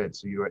mental grid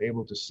so you are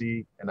able to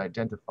see and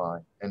identify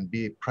and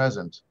be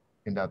present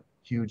in that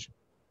huge,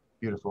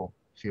 beautiful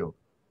field.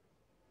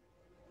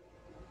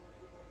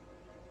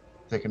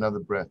 Take another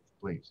breath,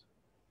 please.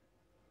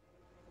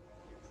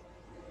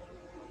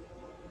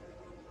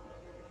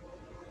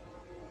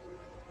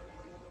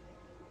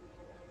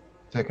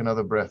 Take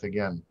another breath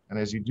again. And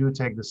as you do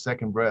take the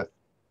second breath,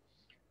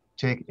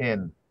 take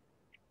in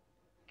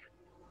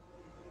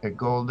a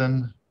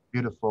golden,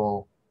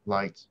 beautiful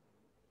light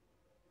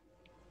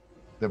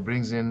that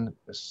brings in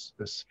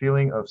this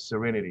feeling of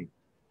serenity,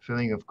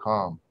 feeling of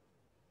calm.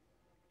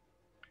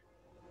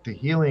 The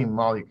healing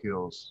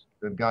molecules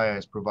that Gaia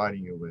is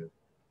providing you with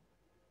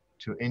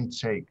to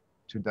intake,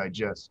 to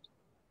digest,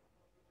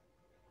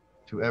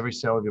 to every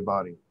cell of your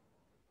body,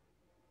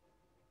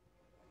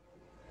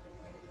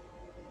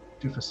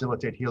 to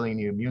facilitate healing in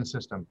the immune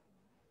system,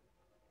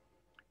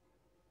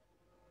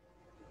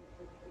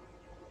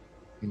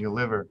 in your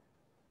liver,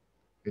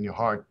 in your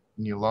heart,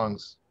 in your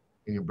lungs,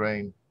 in your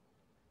brain,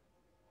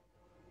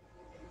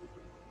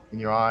 in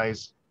your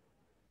eyes,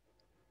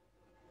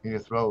 in your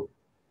throat,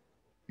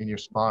 in your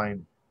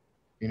spine,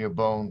 in your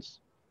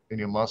bones, in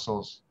your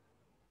muscles,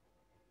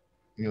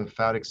 in your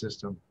lymphatic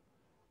system,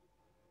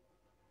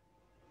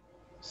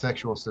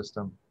 sexual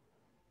system.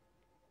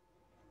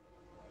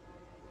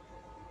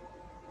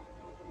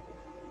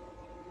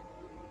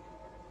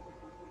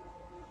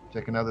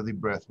 Take another deep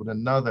breath with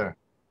another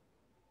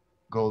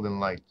golden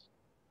light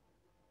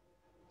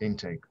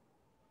intake.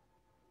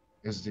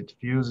 As it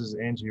fuses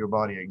into your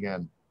body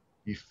again,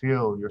 you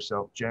feel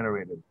yourself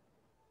generated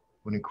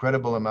with an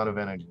incredible amount of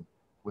energy,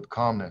 with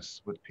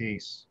calmness, with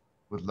peace,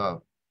 with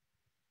love.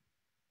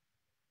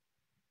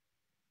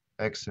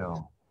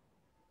 Exhale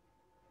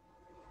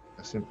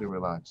and simply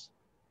relax.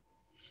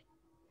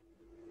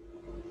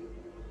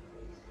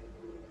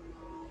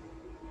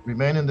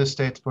 Remain in this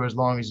state for as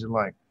long as you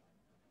like.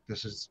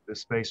 This is the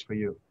space for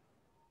you.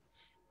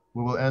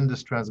 We will end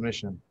this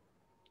transmission.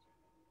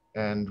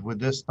 And with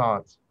this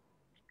thought,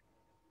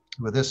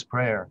 with this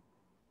prayer,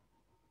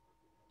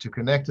 to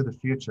connect to the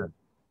future.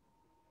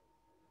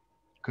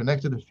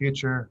 Connect to the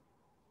future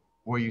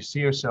where you see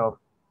yourself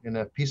in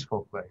a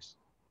peaceful place,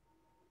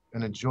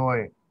 in a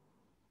joy,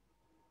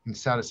 in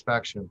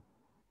satisfaction.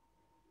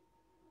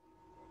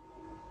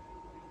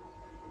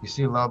 You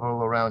see love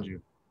all around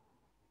you.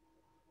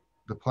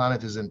 The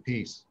planet is in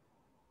peace.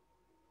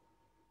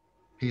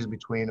 Peace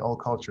between all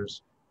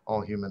cultures,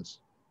 all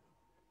humans.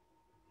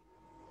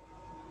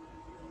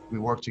 We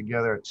work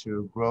together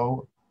to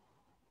grow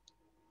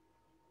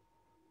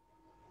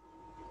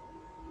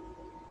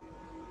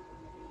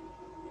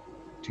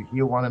to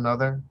heal one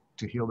another,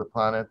 to heal the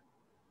planet,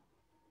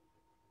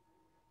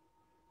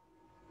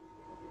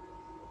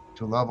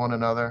 to love one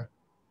another,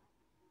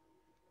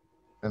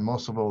 and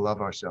most of all, love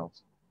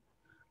ourselves.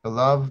 The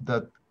love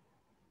that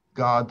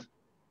God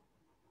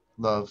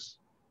loves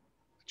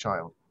a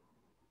child.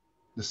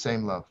 The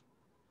same love.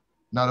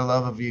 Not a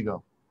love of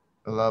ego,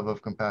 a love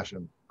of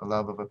compassion, a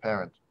love of a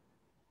parent.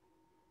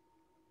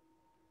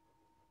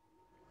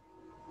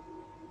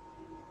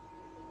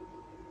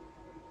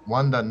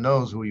 One that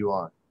knows who you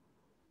are.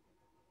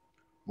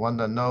 One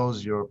that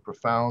knows your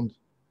profound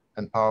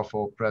and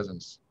powerful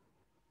presence.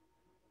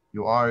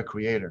 You are a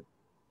creator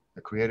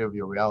of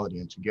your reality,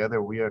 and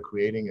together we are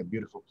creating a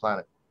beautiful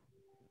planet.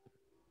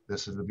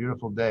 This is a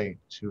beautiful day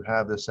to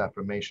have this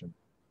affirmation,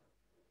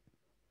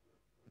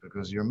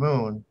 because your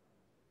moon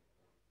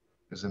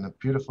is in a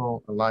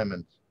beautiful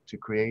alignment to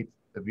create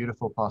a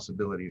beautiful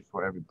possibility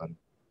for everybody.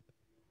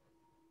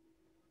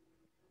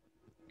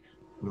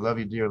 We love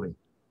you dearly,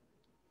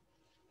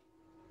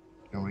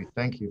 and we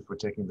thank you for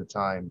taking the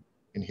time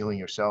in healing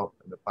yourself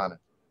and the planet.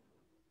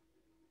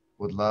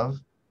 With love,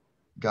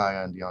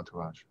 Gaia and the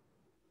entourage.